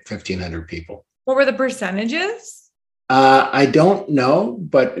study of 1,500 people. What were the percentages? I don't know,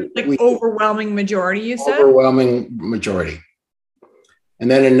 but overwhelming majority, you said? Overwhelming majority. And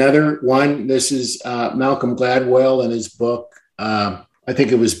then another one, this is Malcolm Gladwell in his book, I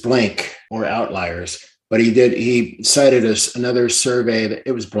think it was Blank or Outliers, but he cited us another survey that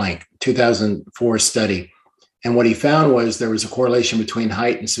it was Blank, 2004 study. And what he found was there was a correlation between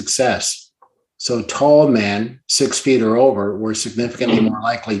height and success. So tall men, 6 feet or over, were significantly more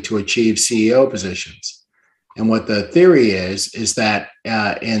likely to achieve CEO positions. And what the theory is that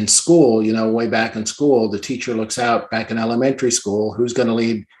in school, way back in school, the teacher looks out back in elementary school, who's going to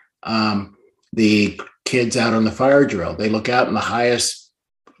lead the kids out on the fire drill. They look out in the highest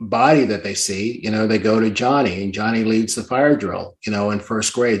body that they see, they go to Johnny, and Johnny leads the fire drill, in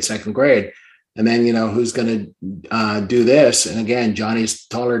first grade, second grade. And then, who's going to do this? And again, Johnny's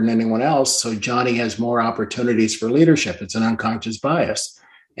taller than anyone else. So Johnny has more opportunities for leadership. It's an unconscious bias.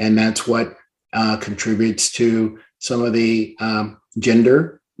 And that's what contributes to some of the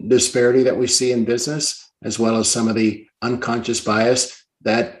gender disparity that we see in business, as well as some of the unconscious bias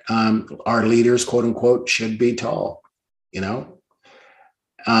that our leaders, quote unquote, should be tall,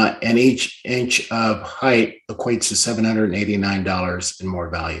 and each inch of height equates to $789 in more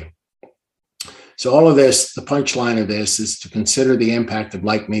value. So all of this, the punchline of this is to consider the impact of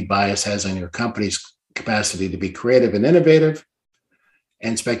like-me bias has on your company's capacity to be creative and innovative,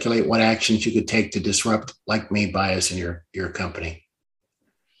 and speculate what actions you could take to disrupt like-me bias in your company.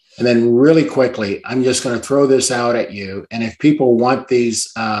 And then really quickly, I'm just going to throw this out at you. And if people want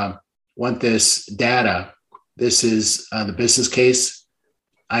this data, this is the business case.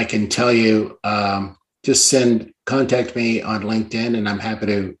 I can tell you, just contact me on LinkedIn, and I'm happy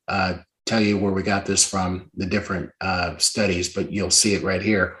to tell you where we got this from, the different studies, but you'll see it right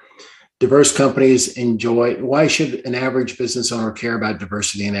here. Diverse companies why should an average business owner care about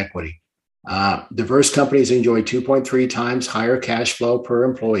diversity and equity? Diverse companies enjoy 2.3 times higher cash flow per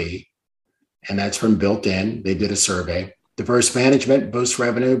employee, and that's from Built In. They did a survey. Diverse management boosts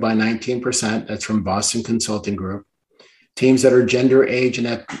revenue by 19%. That's from Boston Consulting Group. Teams that are gender, age,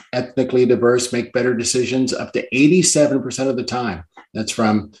 and ethnically diverse make better decisions up to 87% of the time. That's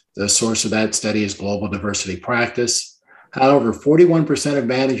from the source of that study is Global Diversity Practice. However, 41% of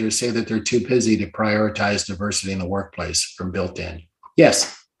managers say that they're too busy to prioritize diversity in the workplace, from Built In.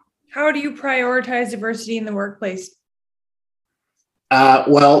 Yes. How do you prioritize diversity in the workplace?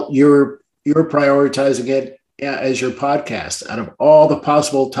 Well, you're prioritizing it as your podcast. Out of all the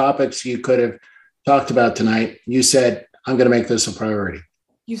possible topics you could have talked about tonight, you said, I'm going to make this a priority.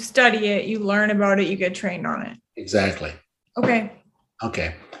 You study it, you learn about it, you get trained on it. Exactly. Okay.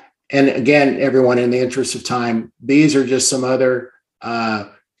 And again, everyone, in the interest of time, these are just some other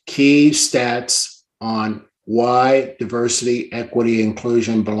key stats on why diversity, equity,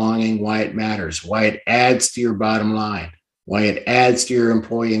 inclusion, belonging, why it matters, why it adds to your bottom line, why it adds to your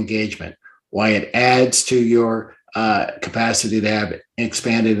employee engagement, why it adds to your capacity to have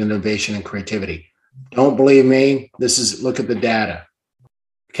expanded innovation and creativity. Don't believe me? Look at the data.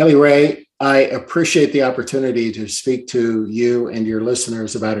 Kelly Ray, I appreciate the opportunity to speak to you and your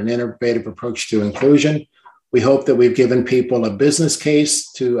listeners about an innovative approach to inclusion. We hope that we've given people a business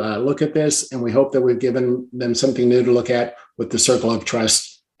case to look at this, and we hope that we've given them something new to look at with the Circle of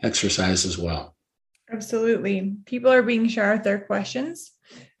Trust exercise as well. Absolutely. People are being shared with their questions.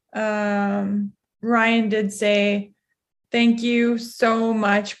 Ryan did say, thank you so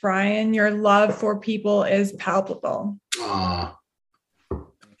much, Brian. Your love for people is palpable.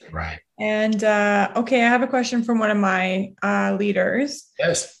 Right. And okay, I have a question from one of my leaders.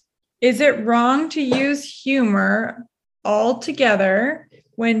 Yes. Is it wrong to use humor altogether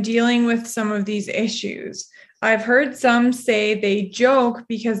when dealing with some of these issues? I've heard some say they joke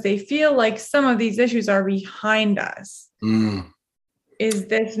because they feel like some of these issues are behind us. Is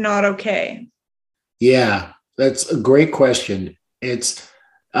this not okay? Yeah, that's a great question. It's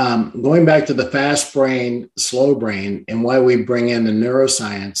going back to the fast brain, slow brain, and why we bring in the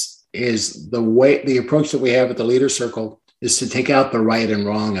neuroscience is the approach that we have at the Leader Circle is to take out the right and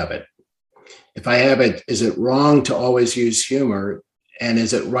wrong of it. If I have it, is it wrong to always use humor? And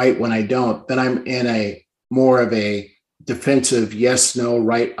is it right when I don't? Then I'm in a more of a defensive, yes, no,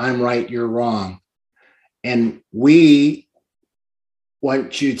 right, I'm right, you're wrong. And we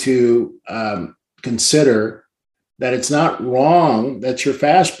want you to consider that it's not wrong, that's your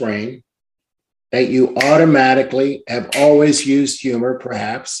fast brain, that you automatically have always used humor,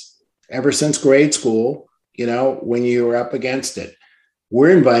 perhaps, ever since grade school, when you were up against it.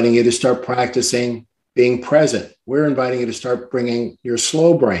 We're inviting you to start practicing being present. We're inviting you to start bringing your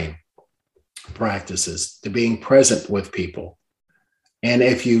slow brain practices to being present with people. And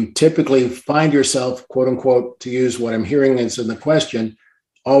if you typically find yourself, quote unquote, to use what I'm hearing is in the question,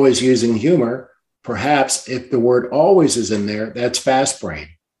 always using humor, perhaps if the word always is in there, that's fast brain.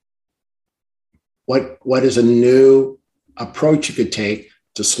 What is a new approach you could take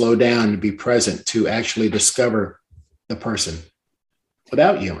to slow down, to be present, to actually discover the person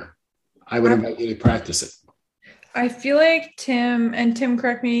without humor? I would invite you to practice it. I feel like Tim,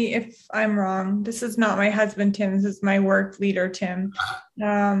 correct me if I'm wrong. This is not my husband, Tim. This is my work leader, Tim.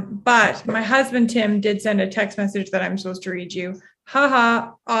 But my husband, Tim, did send a text message that I'm supposed to read you.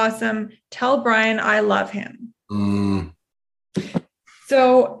 Haha, awesome. Tell Brian I love him.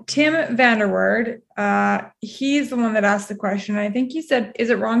 So Tim Vanderwoord, he's the one that asked the question. I think he said, is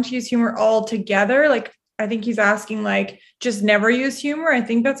it wrong to use humor altogether? Like, I think he's asking, just never use humor. I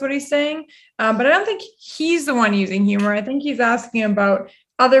think that's what he's saying. But I don't think he's the one using humor. I think he's asking about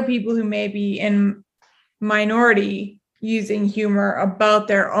other people who may be in minority using humor about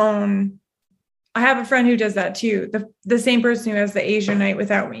their own. I have a friend who does that too. The same person who has the Asian night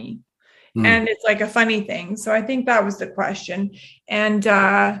without me. And it's like a funny thing. So I think that was the question. And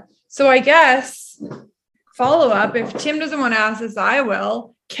so I guess follow up, if Tim doesn't want to ask this, I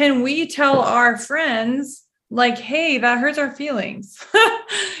will. Can we tell our friends, like, hey, that hurts our feelings?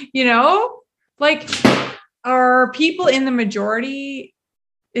 You know, like, are people in the majority,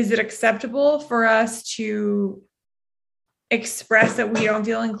 is it acceptable for us to express that we don't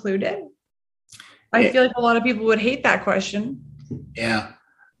feel included? I feel like a lot of people would hate that question. Yeah.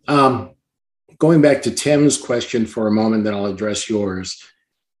 Going back to Tim's question for a moment, then I'll address yours.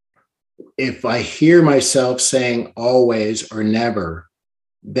 If I hear myself saying always or never,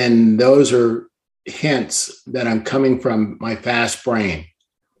 then those are hints that I'm coming from my fast brain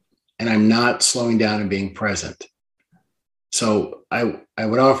and I'm not slowing down and being present. So I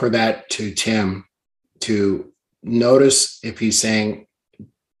would offer that to Tim to notice if he's saying,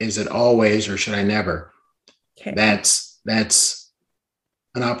 is it always or should I never? Okay. That's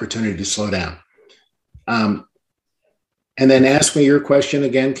an opportunity to slow down. And then ask me your question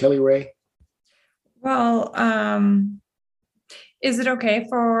again, Kelly Ray. Well, is it okay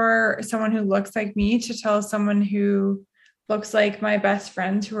for someone who looks like me to tell someone who looks like my best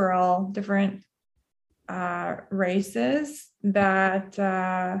friends who are all different races that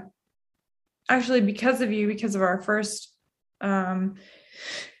actually because of you, because of our first live,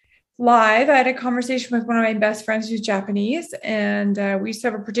 I had a conversation with one of my best friends who's Japanese, and we used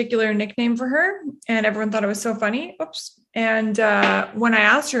to have a particular nickname for her, and everyone thought it was so funny. Oops. And when I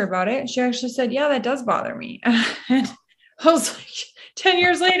asked her about it, she actually said, yeah, that does bother me. And I was like 10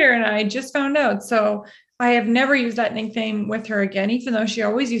 years later, and I just found out. So I have never used that nickname with her again, even though she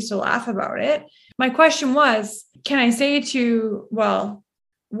always used to laugh about it. My question was, can I say to, well,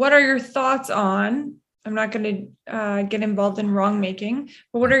 what are your thoughts on, I'm not going to get involved in wrong making,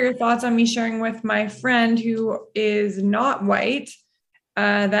 but what are your thoughts on me sharing with my friend who is not white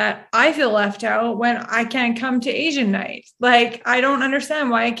that I feel left out when I can't come to Asian night? Like, I don't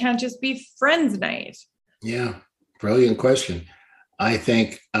understand why it can't just be friends night. Yeah, brilliant question. I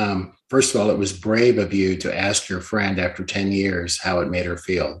think, first of all, it was brave of you to ask your friend after 10 years how it made her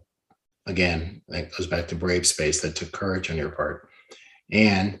feel. Again, that goes back to brave space. That took courage on your part.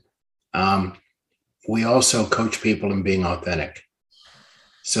 And we also coach people in being authentic.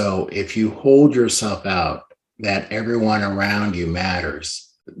 So if you hold yourself out that everyone around you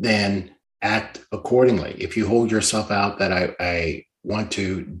matters, then act accordingly. If you hold yourself out that I want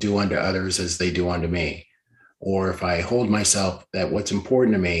to do unto others as they do unto me, or if I hold myself that what's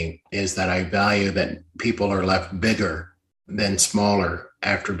important to me is that I value that people are left bigger than smaller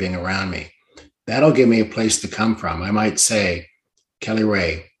after being around me, that'll give me a place to come from. I might say, Kelly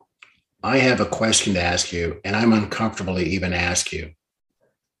Ray, I have a question to ask you, and I'm uncomfortable to even ask you.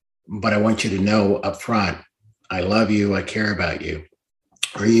 But I want you to know up front, I love you, I care about you.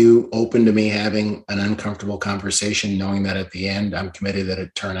 Are you open to me having an uncomfortable conversation, knowing that at the end, I'm committed that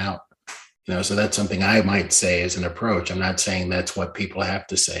it turn out? You know, so that's something I might say as an approach. I'm not saying that's what people have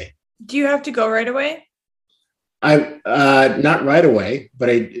to say. Do you have to go right away? Not right away, but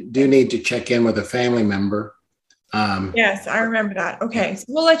I do need to check in with a family member. Yes, I remember that. Okay, so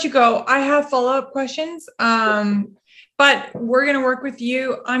we'll let you go. I have follow-up questions, but we're going to work with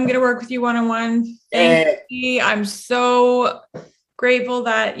you. I'm going to work with you one-on-one. Thank you. I'm so grateful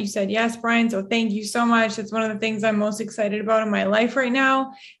that you said yes, Brian. So thank you so much. It's one of the things I'm most excited about in my life right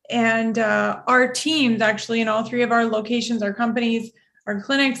now. And our teams actually in all three of our locations, our companies, our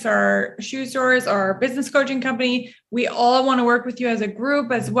clinics, our shoe stores, our business coaching company, we all want to work with you as a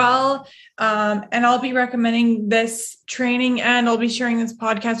group as well. And I'll be recommending this training and I'll be sharing this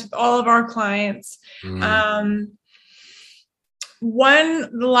podcast with all of our clients. The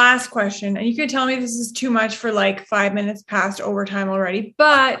last question, and you could tell me this is too much for like 5 minutes past overtime already,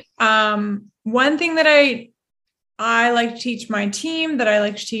 but one thing that I like to teach my team, that I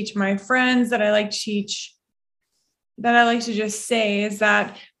like to teach my friends, that I like to just say is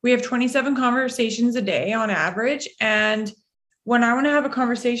that we have 27 conversations a day on average. And when I want to have a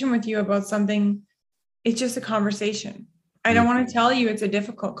conversation with you about something, it's just a conversation. I don't want to tell you it's a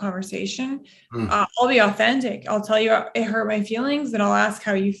difficult conversation. I'll be authentic. I'll tell you it hurt my feelings and I'll ask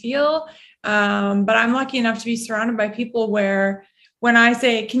how you feel. But I'm lucky enough to be surrounded by people where when I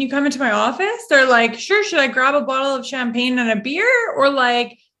say, can you come into my office? They're like, sure. Should I grab a bottle of champagne and a beer? Or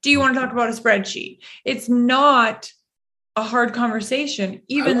like, do you want to talk about a spreadsheet? It's not a hard conversation,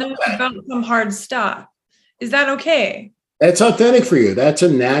 even though it's about some hard stuff. Is that okay? That's authentic for you. That's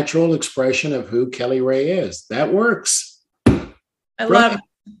a natural expression of who Kelly Ray is. That works. I love it.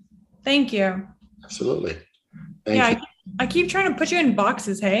 Thank you. Absolutely. Thank you. I keep trying to put you in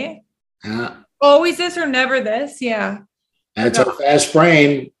boxes, hey? Yeah. Always this or never this. Yeah. That's our fast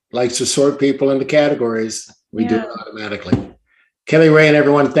brain. likes to sort people into categories. We do Yeah. it automatically. Kelly Ray and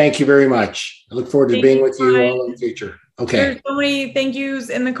everyone, thank you very much. I look forward to Thank being you, with you Brian. all in the future. Okay. There's so many thank yous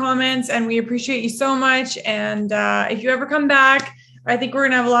in the comments, and we appreciate you so much. And if you ever come back, I think we're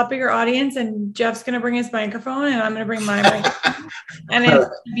going to have a lot bigger audience, and Jeff's going to bring his microphone, and I'm going to bring my microphone, and it's going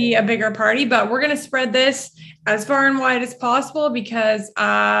to be a bigger party. But we're going to spread this as far and wide as possible because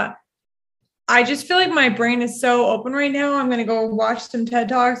I just feel like my brain is so open right now. I'm going to go watch some TED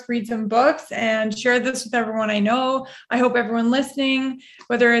Talks, read some books, and share this with everyone I know. I hope everyone listening,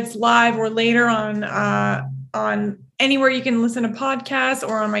 whether it's live or later on anywhere you can listen to podcasts,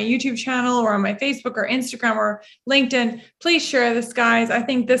 or on my YouTube channel, or on my Facebook or Instagram or LinkedIn, please share this, guys. I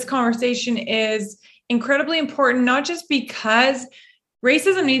think this conversation is incredibly important, not just because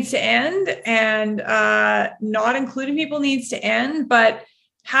racism needs to end and not including people needs to end, but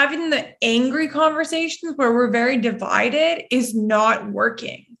having the angry conversations where we're very divided is not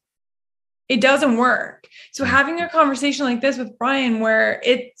working. It doesn't work. So having a conversation like this with Brian, where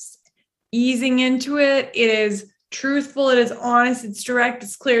it's easing into it, it is truthful, it is honest, it's direct,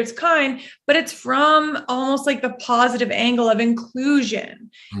 it's clear, it's kind, but it's from almost like the positive angle of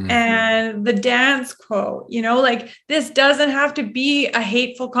inclusion. And the dance quote, like this doesn't have to be a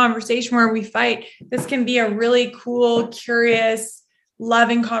hateful conversation where we fight. This can be a really cool, curious,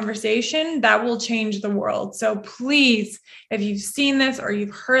 loving conversation that will change the world. So please, if you've seen this or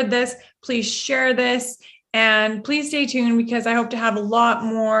you've heard this, please share this, and please stay tuned, because I hope to have a lot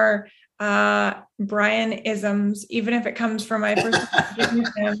more Brian-isms, even if it comes from my first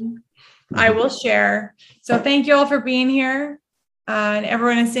with him, I will share. So thank you all for being here. And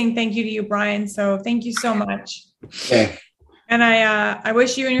everyone is saying thank you to you, Brian. So thank you so much. Okay. And I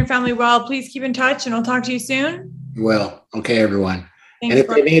wish you and your family well. Please keep in touch, and I'll talk to you soon. Well, okay, everyone. Thanks, and if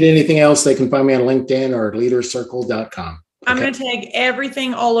Brian. they need anything else, they can find me on LinkedIn or leadercircle.com. Okay. I'm going to tag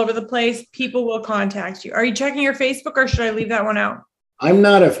everything all over the place. People will contact you. Are you checking your Facebook, or should I leave that one out? I'm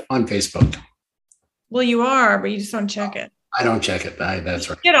not on Facebook. Well, you are, but you just don't check it. I don't check it. That's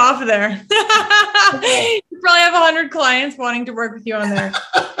right. Get off of there. You probably have 100 clients wanting to work with you on there.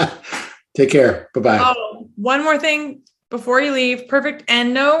 Take care. Bye-bye. Oh, one more thing before you leave. Perfect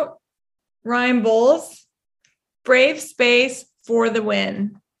end note. Ryan Bowles, brave space for the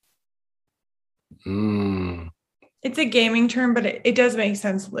win. It's a gaming term, but it does make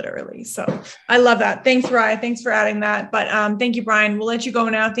sense literally. So I love that. Thanks, Ryan. Thanks for adding that. But thank you, Brian. We'll let you go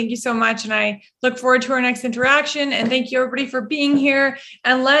now. Thank you so much. And I look forward to our next interaction. And thank you, everybody, for being here.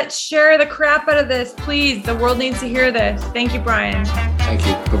 And let's share the crap out of this. Please, the world needs to hear this. Thank you, Brian. Thank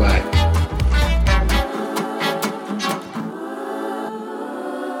you. Bye-bye.